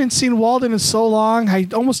 oh, I haven't seen Walden in so long. I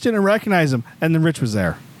almost didn't recognize him. And then Rich was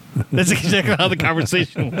there. That's exactly how the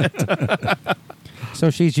conversation went. So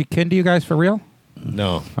she's kin to you guys for real?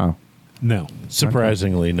 No. Oh. No.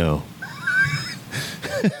 Surprisingly, no.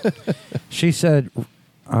 She said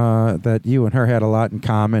that you and her had a lot in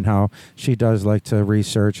common, how she does like to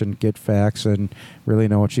research and get facts and really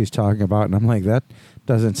know what she's talking about. And I'm like, that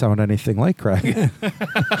doesn't sound anything like Craig.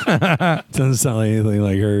 Doesn't sound anything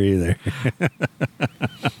like her either.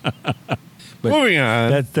 But Moving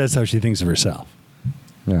on. that's how she thinks of herself.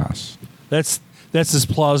 Yes. That's as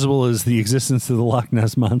plausible as the existence of the Loch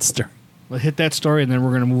Ness Monster. We'll hit that story, and then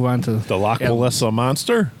we're going to move on to The Loch Ness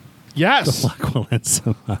Monster? Yes. The Loch Ness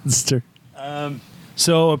Monster.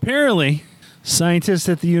 So apparently, scientists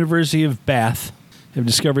at the University of Bath have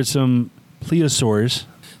discovered some plesiosaurs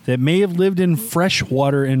that may have lived in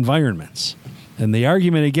freshwater environments. And the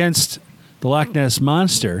argument against the Loch Ness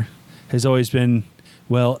Monster has always been,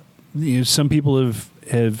 well, some people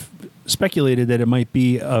have speculated that it might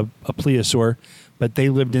be a plesiosaur, but they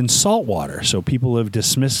lived in salt water. So people have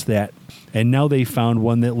dismissed that. And now they found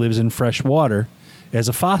one that lives in fresh water as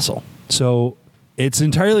a fossil. So it's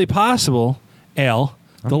entirely possible, Al,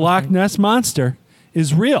 the Loch Ness Monster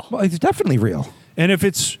is real. Well, it's definitely real. And if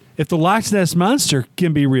the Loch Ness Monster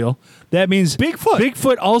can be real, that means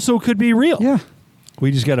Bigfoot also could be real. Yeah.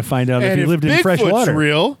 We just got to find out if he lived in Bigfoot's fresh water.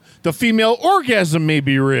 real, the female orgasm may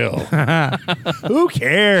be real. Who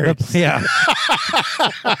cares? Yeah.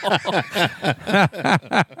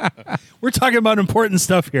 We're talking about important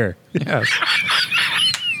stuff here. Yes.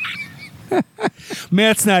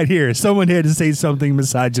 Matt's not here. Someone had to say something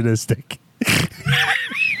misogynistic.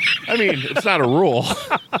 I mean, it's not a rule.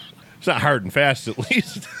 It's not hard and fast, at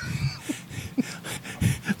least.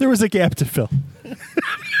 There was a gap to fill.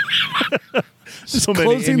 So many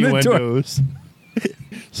closing the door. innuendos.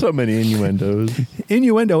 So many innuendos.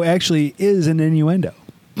 Innuendo actually is an innuendo.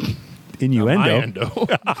 Innuendo. Innuendo.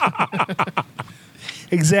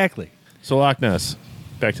 Exactly. So Loch Ness.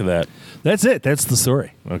 Back to that. That's it. That's the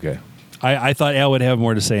story. Okay. I thought Al would have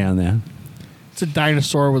more to say on that. It's a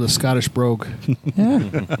dinosaur with a Scottish brogue.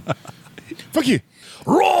 Fuck you.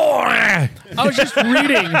 Roar! I was just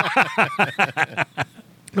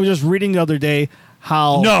reading the other day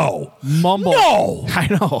how No. mumble. No. I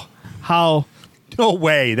know how No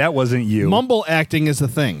way. That wasn't you. mumble acting is the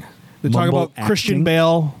thing. They talk Mumble about Christian acting?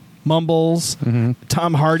 Bale mumbles,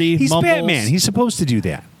 Tom Hardy. He's mumbles. Batman. He's supposed to do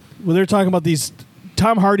that. Well, they're talking about these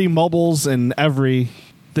Tom Hardy mumbles and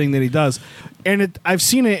everything that he does, and I've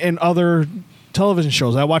seen it in other television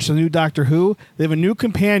shows. I watched the new Doctor Who. They have a new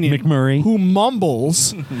companion, McMurray. who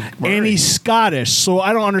mumbles, and he's Scottish, so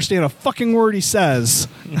I don't understand a fucking word he says.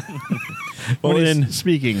 Well, when he's then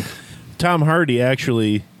speaking. Tom Hardy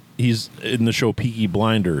actually, he's in the show Peaky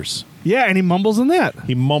Blinders. Yeah, and he mumbles in that.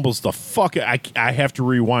 He mumbles the fuck. I have to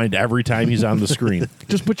rewind every time he's on the screen.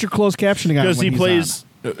 Just put your closed captioning on Because when he he's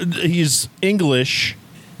plays, he's English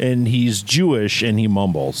and he's Jewish and he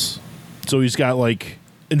mumbles. So he's got like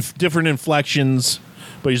different inflections,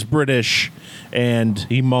 but he's British and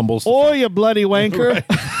he mumbles. on. Oh, you bloody wanker.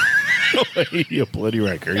 You bloody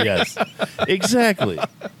wrecker, yes. Exactly.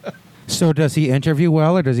 So does he interview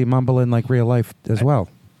well, or does he mumble in like real life as well?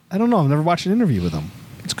 I don't know. I've never watched an interview with him.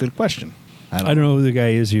 It's a good question. I don't know who the guy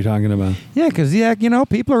is you're talking about. Yeah, because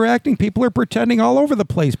people are acting, people are pretending all over the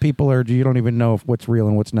place. You don't even know what's real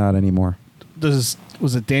and what's not anymore. Was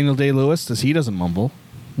it Daniel Day-Lewis? He doesn't mumble.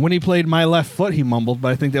 When he played My Left Foot, he mumbled, but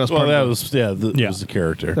I think that was Well, part that of was that was the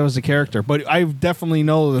character. that was the character. But I definitely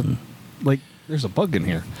know that, like, there's a bug in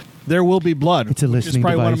here. There Will Be Blood. It's a which is listening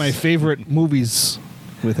probably one of my device. favorite movies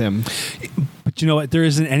with him. But you know what? There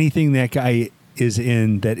isn't anything that guy is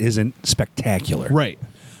in that isn't spectacular. Right.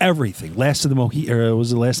 Everything. Last of the Mohicans.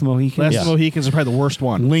 Was it Last of the Mohicans? Last of the Mohicans is probably the worst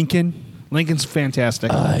one. Lincoln. Lincoln's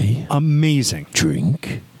fantastic. Amazing.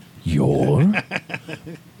 Drink your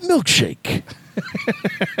milkshake.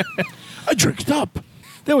 I drink it up.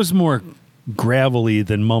 That was more gravelly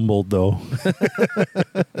than mumbled, though.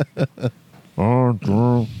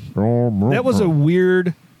 That was a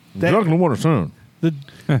weird. Not gonna want to sound.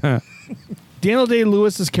 The Daniel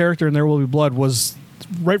Day-Lewis's character in There Will Be Blood was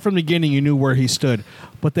right from the beginning. You knew where he stood,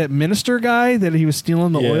 but that minister guy that he was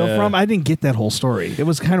stealing the oil Yeah. from, I didn't get that whole story. It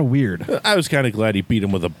was kind of weird. I was kind of glad he beat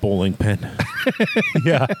him with a bowling pin.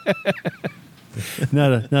 Yeah.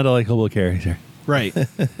 not a likable character. Right. One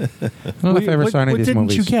of my favorite What of these didn't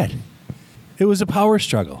movies. you get? It was a power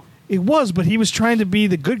struggle. It was, but he was trying to be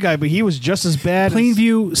the good guy, but he was just as bad.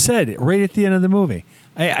 Plainview said it right at the end of the movie.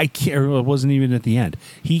 I can't. Or it wasn't even at the end.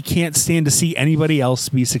 He can't stand to see anybody else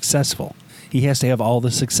be successful. He has to have all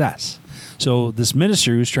the success. So this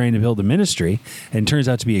minister who's trying to build a ministry and turns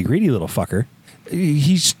out to be a greedy little fucker,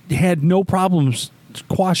 he's had no problems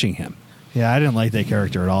quashing him. Yeah, I didn't like that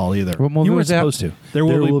character at all either. What movie You weren't was that? supposed to. There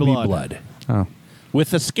Will Be Blood. Oh.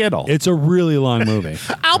 With a skittle. It's a really long movie.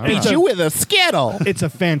 I'll beat you with a skittle. It's a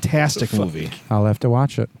fantastic movie. I'll have to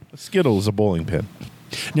watch it. A skittle is a bowling pin.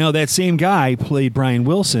 Now, that same guy played Brian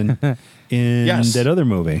Wilson in Yes. that other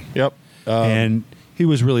movie. Yep. And he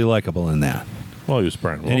was really likable in that. Well, he was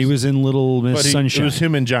Brian Wilson. And he was in Little Miss Sunshine. It was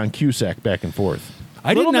him and John Cusack back and forth.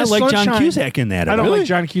 I did Little not Miss like John Sunshine. Cusack in that. I don't really? like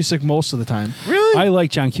John Cusack most of the time. Really? I like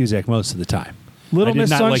John Cusack most of the time. Little I did Miss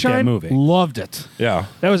not Sunshine, like that movie. loved it. Yeah.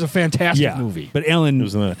 That was a fantastic Yeah, movie. but Alan It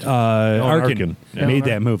was in that. Arkin Yeah. made Alan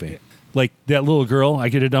that movie. Like that little girl, I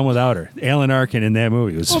could have done without her. Alan Arkin in that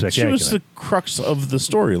movie was Well, she spectacular. was the crux of the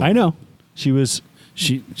storyline. I know. She was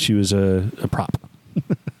a prop.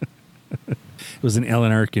 It was an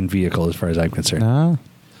Alan Arkin vehicle as far as I'm concerned. No,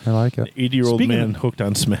 I like it. 80-year-old Speaking man of- hooked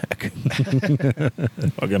on smack.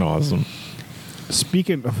 Fucking awesome.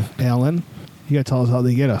 Speaking of Alan, you got to tell us how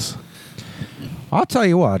they get us. I'll tell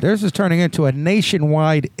you what, this is turning into a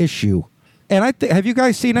nationwide issue. And have you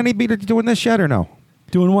guys seen anybody doing this yet or no?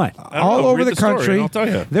 Doing what? I don't All know, over read the the story country, and I'll tell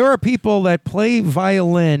you. there are people that play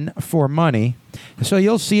violin for money. So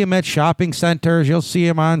you'll see them at shopping centers, you'll see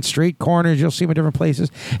them on street corners, you'll see them in different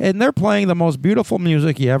places, and they're playing the most beautiful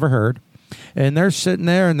music you ever heard. And they're sitting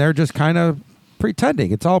there and they're just kind of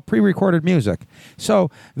pretending. It's all pre-recorded music. So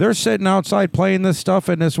they're sitting outside playing this stuff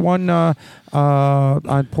in this one on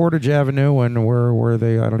Portage Avenue, and where were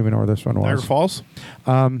they? I don't even know where this one was. Niagara Falls?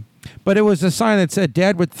 But it was a sign that said,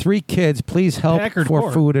 "Dad with 3 kids, please help Packard for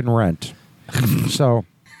Court. food and rent." So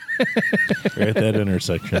Right at that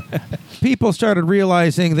intersection. people started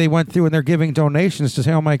realizing, they went through and they're giving donations to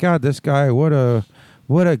say, "Oh my God, this guy, what a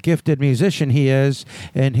gifted musician he is,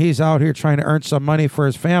 and he's out here trying to earn some money for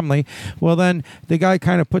his family." Well, then the guy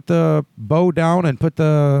kind of put the bow down and put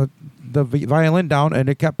the violin down, and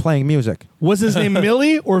it kept playing music. Was his name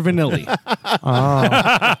Millie or Vanilli?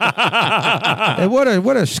 And what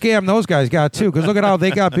a scam those guys got too, because look at how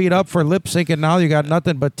they got beat up for lip syncing. Now you got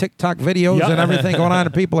nothing but TikTok videos Yeah. and everything going on,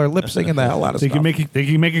 and people are lip syncing the hell out of They stuff.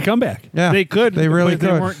 can make a comeback. Yeah, They could. They really but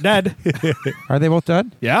could. They weren't dead. Are they both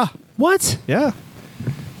dead? Yeah. What? Yeah.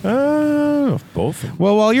 Both.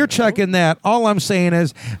 Well, while you're checking that, all I'm saying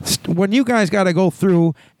is, when you guys got to go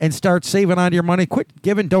through and start saving on your money, quit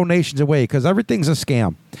giving donations away, because everything's a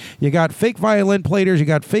scam. You got fake violin players, you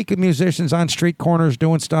got fake musicians on street corners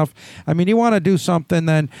doing stuff. I mean, you want to do something,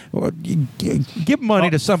 then give money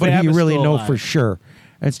to somebody Fab you is really still know alive. for sure,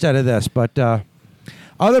 instead of this. But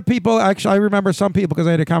other people, actually, I remember some people, because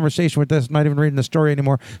I had a conversation with this, not even reading the story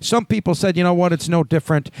anymore. Some people said, you know what, it's no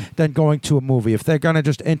different than going to a movie. If they're going to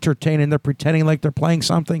just entertain and they're pretending like they're playing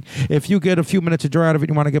something, if you get a few minutes to draw out of it,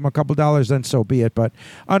 you want to give them a couple dollars, then so be it. But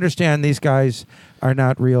understand, these guys are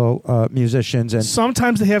not real musicians. And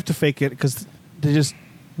Sometimes they have to fake it because they just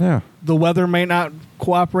yeah, the weather may not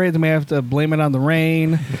cooperate. They may have to blame it on the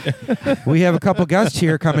rain. we have a couple guests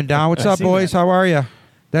here coming down. What's up, seen boys? that. How are you?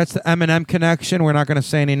 That's the M&M connection. We're not going to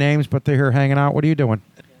say any names, but they're here hanging out. What are you doing?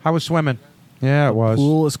 How was swimming? Yeah, it was.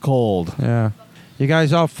 Pool is cold. Yeah. You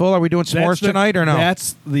guys all full? Are we doing s'mores tonight or no?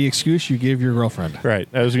 That's the excuse you give your girlfriend. Right.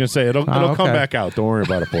 I was going to say, it'll come okay. back out. Don't worry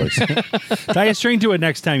about it, boys. Tie a string to it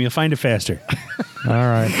next time. You'll find it faster. All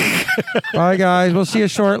right. Bye, guys. We'll see you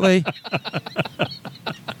shortly.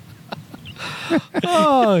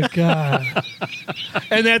 Oh God!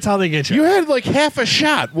 And that's how they get you. You had like half a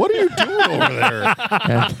shot. What are you doing over there?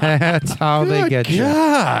 And that's how they get you.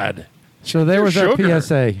 God. So there was Sugar. our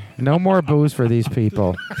PSA. No more booze for these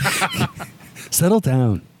people. Settle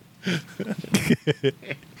down.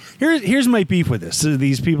 Here's my beef with this. So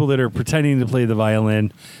these people that are pretending to play the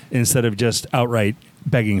violin instead of just outright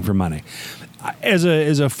begging for money. As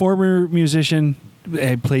a former musician,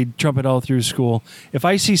 I played trumpet all through school. If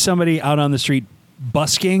I see somebody out on the street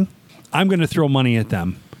busking, I'm going to throw money at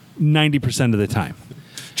them 90% of the time.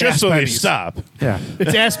 Just so they pennies. stop. Yeah.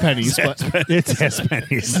 It's ass pennies, but It's ass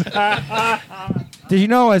pennies. Did you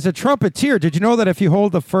know, as a trumpeter, did you know that if you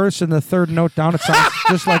hold the first and the third note down, it sounds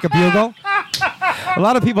just like a bugle? A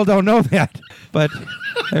lot of people don't know that, but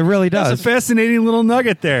it really That's does. a fascinating little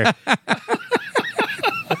nugget there.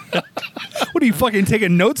 What are you fucking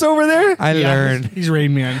taking notes over there? I learned. he's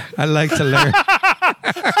Rain Man. I like to learn.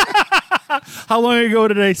 How long ago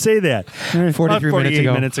did I say that? 43 About minutes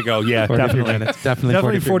ago. minutes ago. Yeah, 43 definitely. minutes.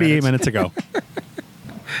 Definitely 48 minutes ago.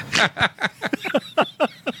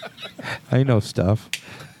 I know stuff.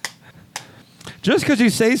 Just because you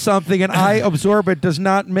say something and I absorb it does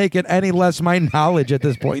not make it any less my knowledge at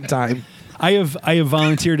this point in time. I have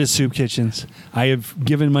volunteered at soup kitchens. I have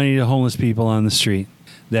given money to homeless people on the street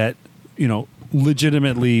that,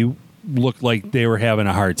 legitimately looked like they were having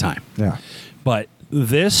a hard time. Yeah. But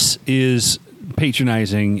This is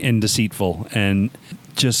patronizing and deceitful and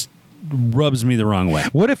just rubs me the wrong way.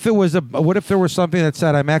 What if there was something that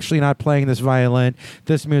said, I'm actually not playing this violin.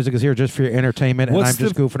 This music is here just for your entertainment, and I'm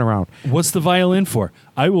just goofing around. What's the violin for?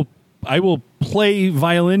 I will play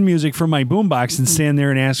violin music from my boombox and stand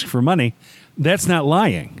there and ask for money. That's not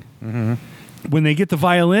lying. Mm-hmm. When they get the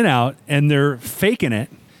violin out and they're faking it,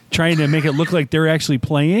 trying to make it look like they're actually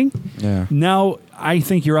playing, now I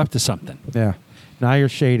think you're up to something. Yeah. Now you're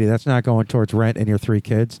shady. That's not going towards rent and your 3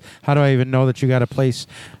 kids. How do I even know that you got a place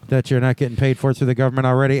that you're not getting paid for through the government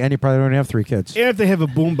already, and you probably don't have 3 kids? And if they have a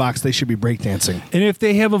boombox, they should be breakdancing. And if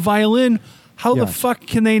they have a violin, how the fuck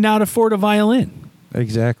can they not afford a violin?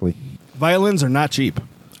 Exactly. Violins are not cheap.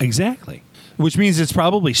 Exactly. Which means it's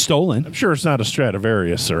probably stolen. I'm sure it's not a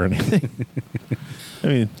Stradivarius or anything. I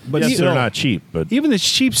mean, but yes, they're not cheap, but Even the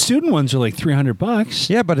cheap student ones are like $300.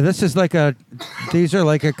 Yeah, but this is these are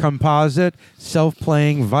like a composite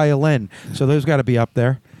self-playing violin. So those got to be up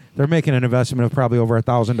there. They're making an investment of probably over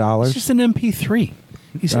 $1,000. It's just an MP3.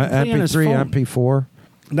 He's playing on his phone. MP3, MP4.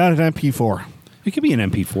 Not an MP4. It could be an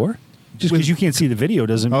MP4. Just because you can't see the video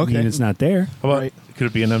doesn't mean it's not there. how about could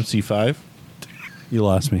it be an MC5? You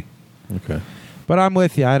lost me. Okay. But I'm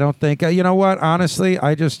with you. I don't think you know what. Honestly,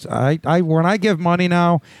 I when I give money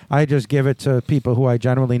now, I just give it to people who I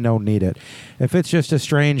generally know need it. If it's just a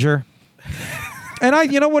stranger,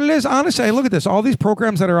 and you know what it is. Honestly, I look at this. All these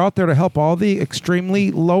programs that are out there to help all the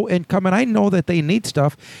extremely low income, and I know that they need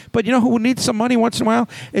stuff. But you know who needs some money once in a while?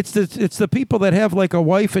 It's the people that have like a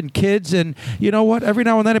wife and kids, and you know what? Every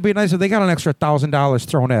now and then it'd be nice if they got an extra $1,000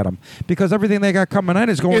 thrown at them because everything they got coming in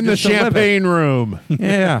is going In the champagne room.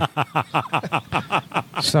 Yeah.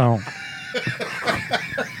 So,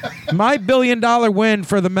 my $1 billion win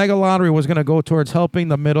for the mega lottery was going to go towards helping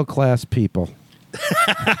the middle class people.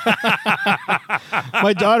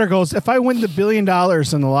 My daughter goes, if I win the $1 billion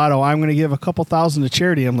in the lotto, I'm going to give a couple thousand to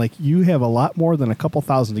charity. I'm like, you have a lot more than a couple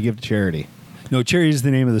thousand to give to charity. No, Cherry is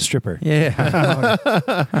the name of the stripper. Yeah.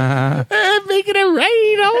 I'm making it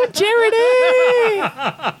rain on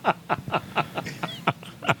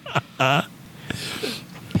charity.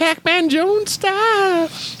 Pac-Man Jones style.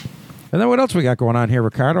 And then what else we got going on here,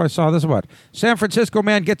 Ricardo? I saw this. What? San Francisco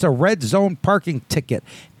man gets a red zone parking ticket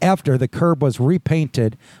after the curb was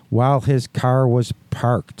repainted while his car was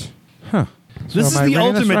parked. Huh. This is the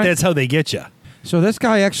ultimate. Right? That's how they get you. So this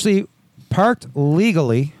guy actually parked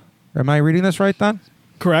legally. Am I reading this right, Don?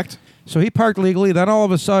 Correct. So he parked legally. Then all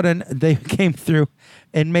of a sudden, they came through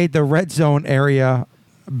and made the red zone area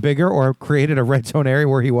bigger, or created a red zone area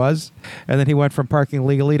where he was. And then he went from parking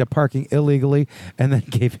legally to parking illegally, and then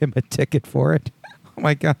gave him a ticket for it. Oh,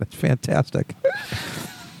 my God. That's fantastic.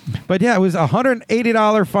 But, yeah, it was a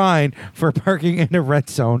 $180 fine for parking in a red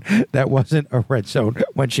zone that wasn't a red zone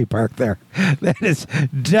when she parked there. That is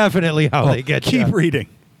definitely how they get you. Keep reading.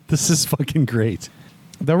 This is fucking great.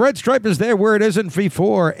 The red stripe is there where it isn't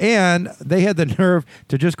before, and they had the nerve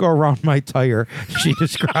to just go around my tire, she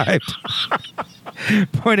described,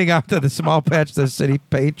 pointing out to the small patch the city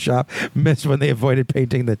paint shop missed when they avoided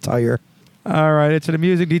painting the tire. All right, it's an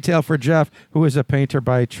amusing detail for Jeff, who is a painter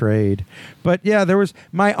by trade. But, yeah, there was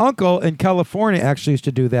my uncle in California actually used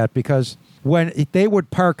to do that because when they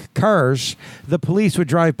would park cars, the police would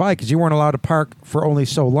drive by because you weren't allowed to park for only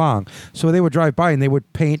so long. So they would drive by and they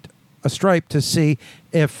would paint a stripe to see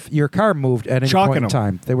if your car moved at any point in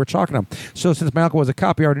time. They were chalking them. So since my uncle was a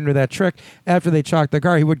cop, he already knew that trick. After they chalked the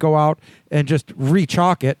car, he would go out and just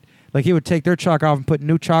re-chalk it. Like he would take their chalk off and put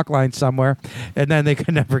new chalk lines somewhere, and then they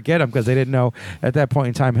could never get them because they didn't know at that point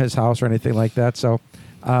in time his house or anything like that. So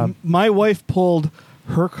my wife pulled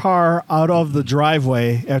her car out of the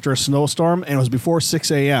driveway after a snowstorm, and it was before 6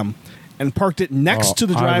 a.m., and parked it next to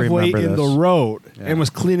the driveway in the road, and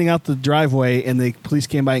was cleaning out the driveway, and the police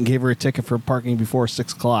came by and gave her a ticket for parking before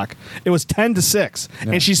 6 o'clock. It was 10 to 6,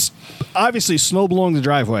 and she's obviously snow blowing the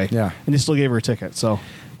driveway, and they still gave her a ticket. So,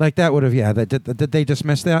 like that would have, did they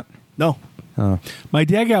dismiss that? No. My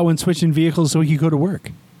dad got one switching vehicles so he could go to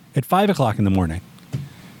work at 5 o'clock in the morning.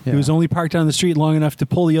 Yeah. He was only parked on the street long enough to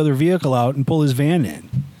pull the other vehicle out and pull his van in.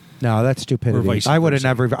 No, that's stupidity. I would have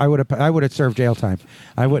never. I would have served jail time.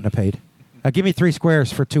 I wouldn't have paid. Give me 3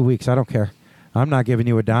 squares for 2 weeks. I don't care. I'm not giving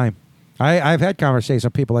you a dime. I've had conversations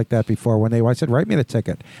with people like that before when I said, write me the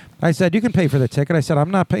ticket. I said, you can pay for the ticket. I said,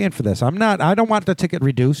 I'm not paying for this. I don't want the ticket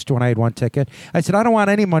reduced when I had one ticket. I said, I don't want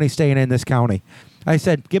any money staying in this county. I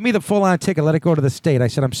said, give me the full-on ticket. Let it go to the state. I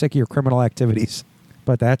said, I'm sick of your criminal activities.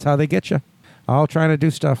 But that's how they get you. All trying to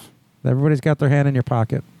do stuff. Everybody's got their hand in your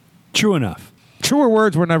pocket. True enough. Truer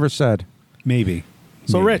words were never said. Maybe.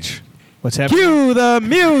 So, Rich. What's happening? Cue the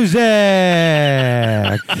music.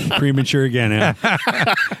 Premature again, Al.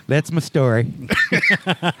 That's my story.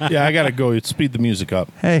 Yeah, I gotta go. Speed the music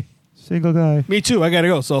up. Hey, single guy. Me too. I gotta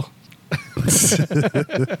go. So.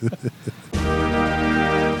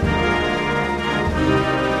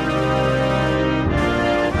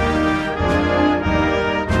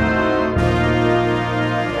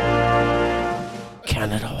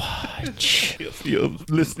 Canada Watch. Your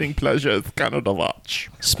listening pleasure is Canada Watch.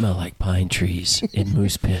 Smell like pine trees in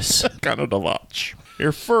moose piss. Canada Watch.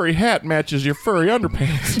 Your furry hat matches your furry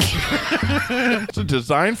underpants. It's a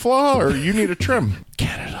design flaw, or you need a trim.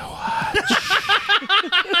 Canada Watch.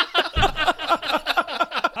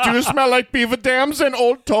 Do you smell like beaver dams and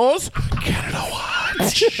old toes? Canada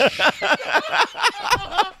Watch.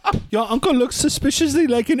 Your uncle looks suspiciously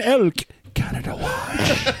like an elk. Canada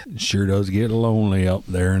Watch. Sure does get lonely up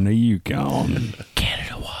there in the Yukon.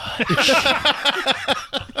 Canada Watch.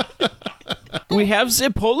 We have the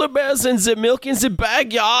polar bears and the milk in the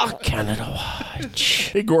bag, y'all. Canada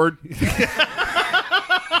Watch. Hey, Gord.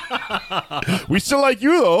 We still like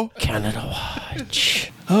you, though. Canada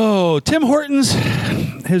Watch. Oh, Tim Hortons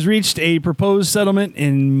has reached a proposed settlement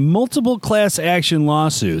in multiple class action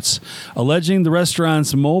lawsuits alleging the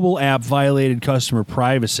restaurant's mobile app violated customer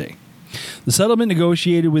privacy. The settlement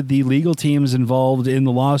negotiated with the legal teams involved in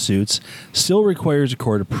the lawsuits still requires a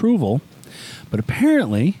court approval, but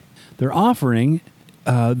apparently the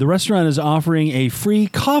restaurant is offering a free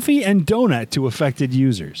coffee and donut to affected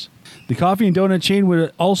users. The coffee and donut chain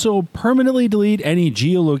would also permanently delete any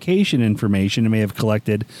geolocation information it may have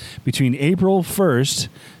collected between April 1st,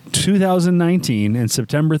 2019 and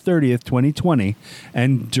September 30th, 2020,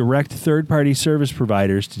 and direct third-party service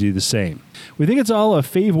providers to do the same. We think it's all a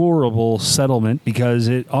favorable settlement because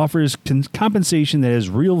it offers compensation that has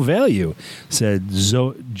real value, said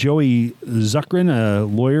Joey Zuckran, a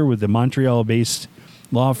lawyer with the Montreal-based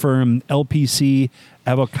law firm LPC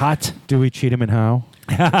Avocat. Do we cheat him and how?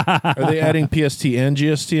 Are they adding PST and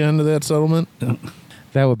GST onto that settlement?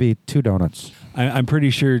 That would be 2 donuts. I'm pretty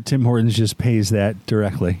sure Tim Hortons just pays that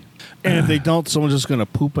directly. And if they don't, someone's just gonna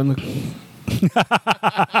poop in the.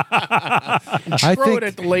 Throw it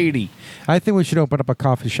at the lady. I think we should open up a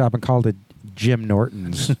coffee shop and call it Jim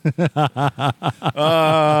Norton's. You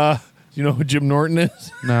know who Jim Norton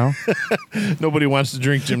is? No? Nobody wants to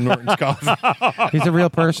drink Jim Norton's coffee. He's a real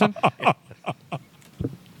person?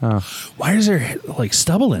 Why is there like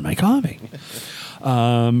stubble in my coffee?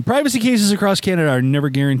 Privacy cases across Canada are never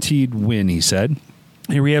guaranteed win, he said.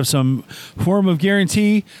 Here we have some form of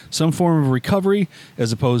guarantee, some form of recovery,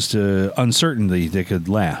 as opposed to uncertainty that could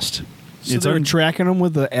last. So they're tracking them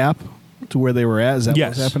with the app to where they were at? Is that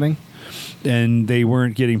Yes. what's happening? And they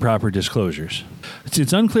weren't getting proper disclosures.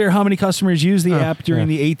 It's unclear how many customers used the app during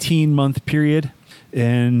the 18-month period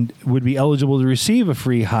and would be eligible to receive a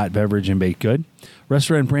free hot beverage and baked good.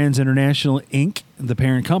 Restaurant Brands International, Inc., the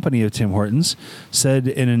parent company of Tim Hortons, said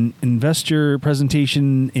in an investor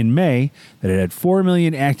presentation in May that it had 4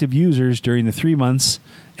 million active users during the 3 months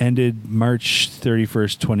ended March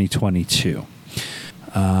 31st, 2022.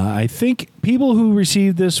 I think people who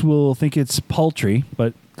receive this will think it's paltry,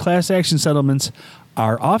 but class action settlements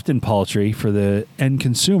are often paltry for the end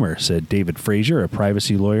consumer, said David Fraser, a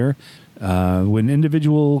privacy lawyer. When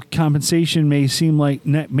individual compensation may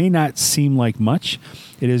not seem like much,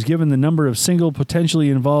 it is given the number of single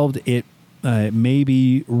potentially involved, it may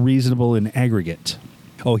be reasonable in aggregate.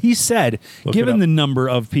 Oh, he said, given the number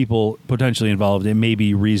of people potentially involved, it may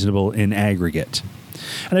be reasonable in aggregate.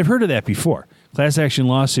 And I've heard of that before. Class action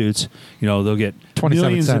lawsuits, they'll get 27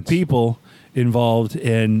 millions cents. of people involved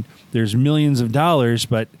and there's millions of dollars,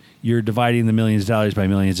 but you're dividing the millions of dollars by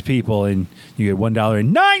millions of people and you get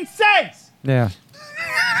 $1.09. Yeah.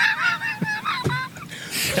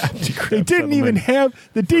 They didn't even have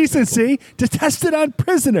the decency to test it on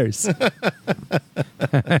prisoners.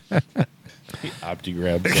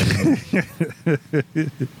 OptiGrab.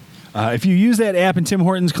 If you use that app and Tim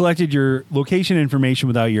Hortons collected your location information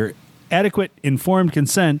without your adequate informed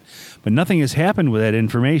consent, but nothing has happened with that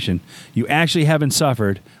information, you actually haven't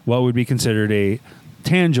suffered what would be considered a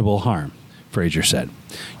tangible harm, Fraser said.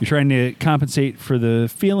 You're trying to compensate for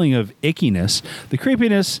the feeling of ickiness, the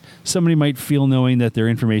creepiness somebody might feel knowing that their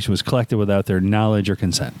information was collected without their knowledge or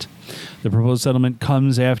consent. The proposed settlement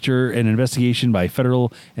comes after an investigation by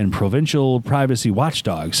federal and provincial privacy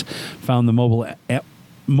watchdogs found the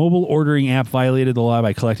mobile ordering app violated the law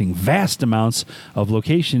by collecting vast amounts of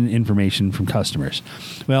location information from customers.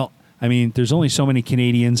 Well, I mean, there's only so many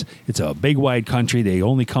Canadians. It's a big, wide country. They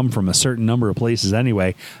only come from a certain number of places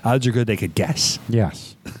anyway. Odds are good they could guess.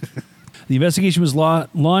 Yes. The investigation was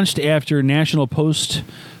launched after National Post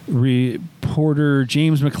Reporter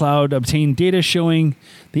James McLeod obtained data showing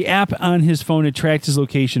the app on his phone had tracked his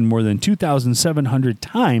location more than 2,700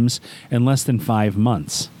 times in less than 5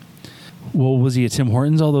 months. Well, was he at Tim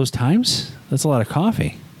Hortons all those times? That's a lot of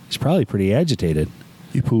coffee. He's probably pretty agitated.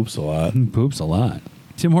 He poops a lot. He poops a lot.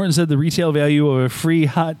 Tim Hortons said the retail value of a free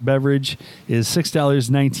hot beverage is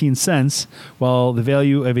 $6.19, while the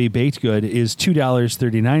value of a baked good is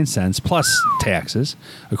 $2.39 plus taxes,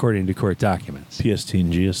 according to court documents. PST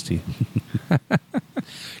and GST.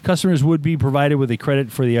 Customers would be provided with a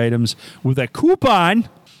credit for the items with a coupon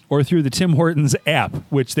or through the Tim Hortons app,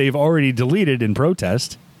 which they've already deleted in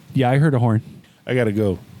protest. Yeah, I heard a horn. I got to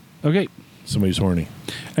go. Okay. Somebody's horny.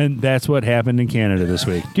 And that's what happened in Canada this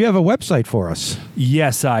week. Do you have a website for us?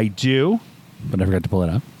 Yes, I do. But I forgot to pull it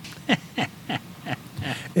up.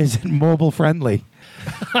 Is it mobile friendly?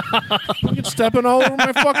 You're stepping all over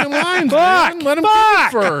my fucking lines, man. Let him do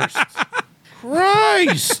it first.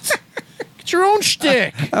 Christ. Get your own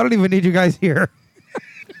shtick. I don't even need you guys here.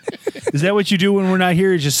 Is that what you do when we're not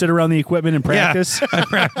here? You just sit around the equipment and practice? I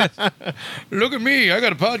practice. Look at me. I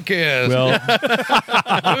got a podcast. Well,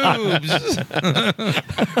 Boobs.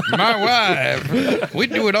 My wife. We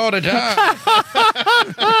do it all the time.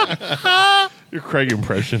 Your Craig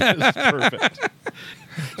impression is perfect.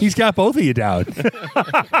 he's got both of you down.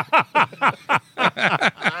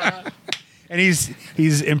 And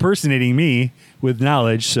he's impersonating me with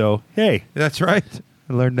knowledge, so hey. That's right.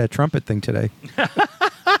 I learned that trumpet thing today.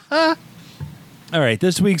 All right,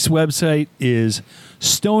 this week's website is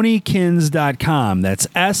stoneykins.com. That's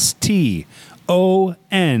STONEYKINS,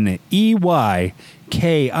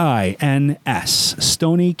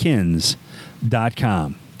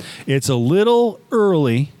 stoneykins.com. It's a little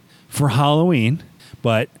early for Halloween,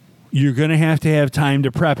 but you're going to have time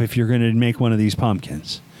to prep if you're going to make one of these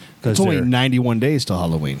pumpkins. It's only 91 days till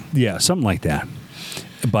Halloween. Yeah, something like that.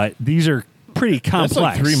 But these are pretty complex. That's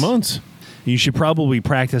like 3 months. You should probably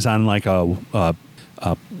practice on like a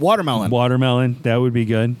Watermelon. Watermelon, that would be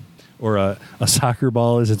good. Or a soccer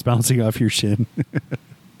ball as it's bouncing off your shin.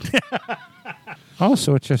 Oh,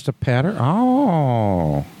 so it's just a pattern?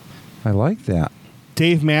 Oh, I like that.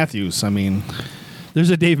 Dave Matthews, I mean. There's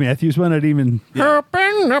a Dave Matthews one. I'd even...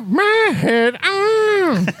 Open up my head.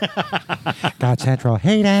 God Central.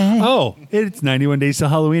 Hey, Dad. Oh, it's 91 days till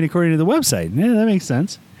Halloween according to the website. Yeah, that makes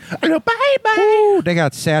sense. Bye-bye. Ooh, they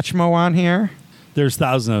got Satchmo on here. There's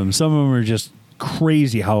thousands of them. Some of them are just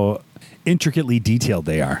crazy how intricately detailed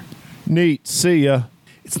they are. Neat. See ya.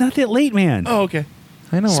 It's not that late, man. Oh, okay.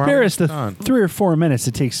 I know. Spare us the done. 3 or 4 minutes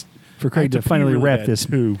it takes for Craig to finally really wrap bad, this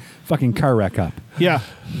too. fucking car wreck up. Yeah.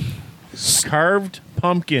 Carved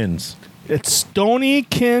pumpkins. It's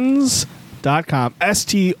stoneykins.com.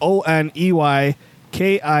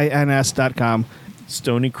 STONEYKINS.com.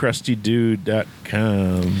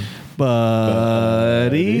 StonyCrustyDude.com.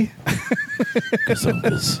 Buddy.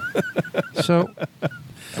 So,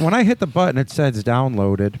 when I hit the button, it says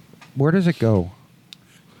downloaded. Where does it go?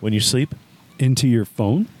 When you sleep? Into your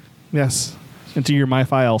phone? Yes. Into your My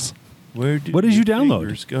Files. Where do What did you your download?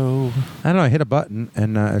 fingers go? I don't know. I hit a button,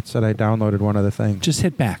 and it said I downloaded one of the things. Just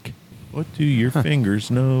hit back. What do your fingers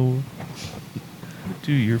know? What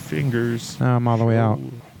do your fingers? Now I'm all the way out.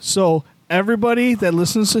 So, everybody that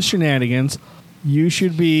listens to Shenanigans, you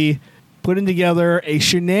should be putting together a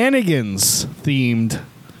Shenanigans-themed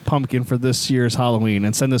pumpkin for this year's Halloween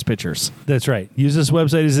and send us pictures. That's right. Use this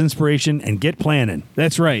website as inspiration and get planning.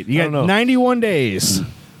 That's right. You I got don't know. 91 days.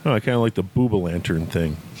 Oh, I kind of like the booba lantern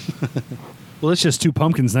thing. Well, it's just 2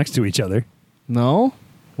 pumpkins next to each other. No?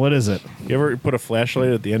 What is it? You ever put a flashlight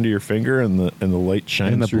at the end of your finger and the light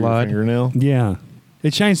shines In the through blood. your fingernail? Yeah.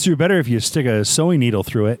 It shines through better if you stick a sewing needle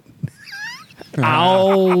through it.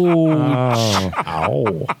 Ow. Oh.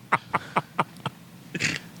 Ow.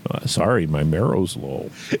 Sorry, my marrow's low.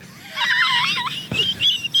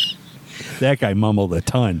 That guy mumbled a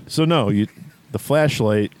ton. So no, the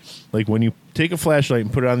flashlight, like when you take a flashlight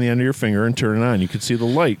and put it on the end of your finger and turn it on, you can see the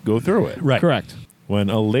light go through it. Right. Correct. When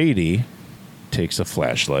a lady takes a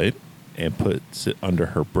flashlight and puts it under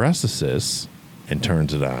her breastises and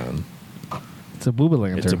turns it on, It's a booba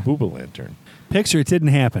lantern. it's a booba lantern. Picture it didn't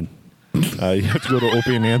happen. You have to go to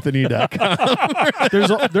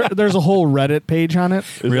opieandanthony.com. There's a whole Reddit page on it.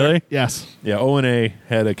 Really? Yes. Yeah, O&A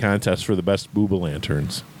had a contest for the best booba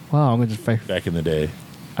lanterns Wow. I'm gonna just back in the day.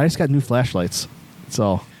 I just got new flashlights.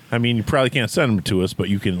 So I mean, you probably can't send them to us, but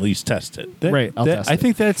you can at least test it. Right, I'll test I it.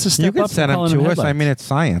 think that's a step You can up from send them calling to us. headlights. I mean, it's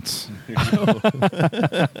science.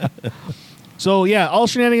 So yeah, all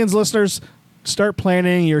Shenanigans listeners, start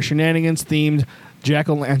planning your Shenanigans themed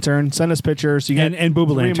jack-o'-lantern. Send us pictures. You get And booba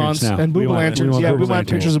 3 lanterns months. now. And We booba want- lanterns. we want Yeah, booba we want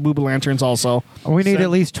lanterns. pictures of booba lanterns also. We need Send- at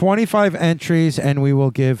least 25 entries, and we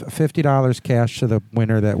will give $50 cash to the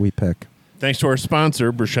winner that we pick. Thanks to our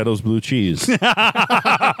sponsor, Bruschetto's Blue Cheese.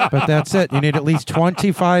 But that's it. You need at least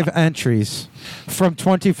 25 entries from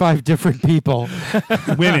 25 different people.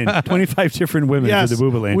 Women. 25 different women Yes, for the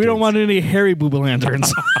booba lanterns. we don't want any hairy booba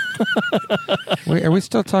lanterns. Are we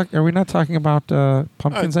still talking? Are we not talking about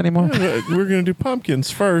pumpkins anymore? We're going to do pumpkins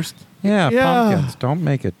first. Yeah, Yeah. pumpkins. Don't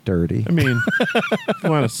make it dirty. I mean, if you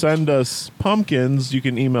want to send us pumpkins, you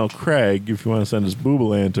can email Craig. If you want to send us booba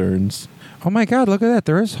lanterns, Oh my God! Look at that.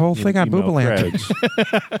 There is a whole you thing on email booba lanterns.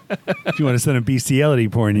 Craig. If you want to send a bestiality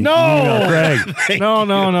porn, you No! can email Craig. No.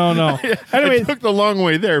 I Anyway, took the long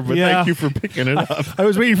way there, but Yeah. thank you for picking it up. I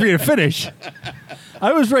was waiting for you to finish.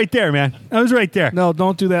 I was right there, man. I was right there. no,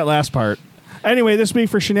 don't do that last part. Anyway, this week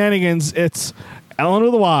for Shenanigans, it's Allyn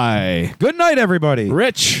with a Y. Good night, everybody.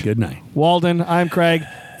 Rich. Good night. Walden. I'm Craig.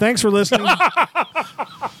 Thanks for listening.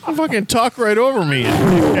 You fucking talk right over me,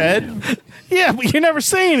 Ed. Yeah, but you never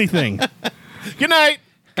say anything. Good night.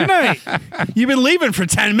 Good night. You've been leaving for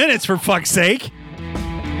 10 minutes, for fuck's sake.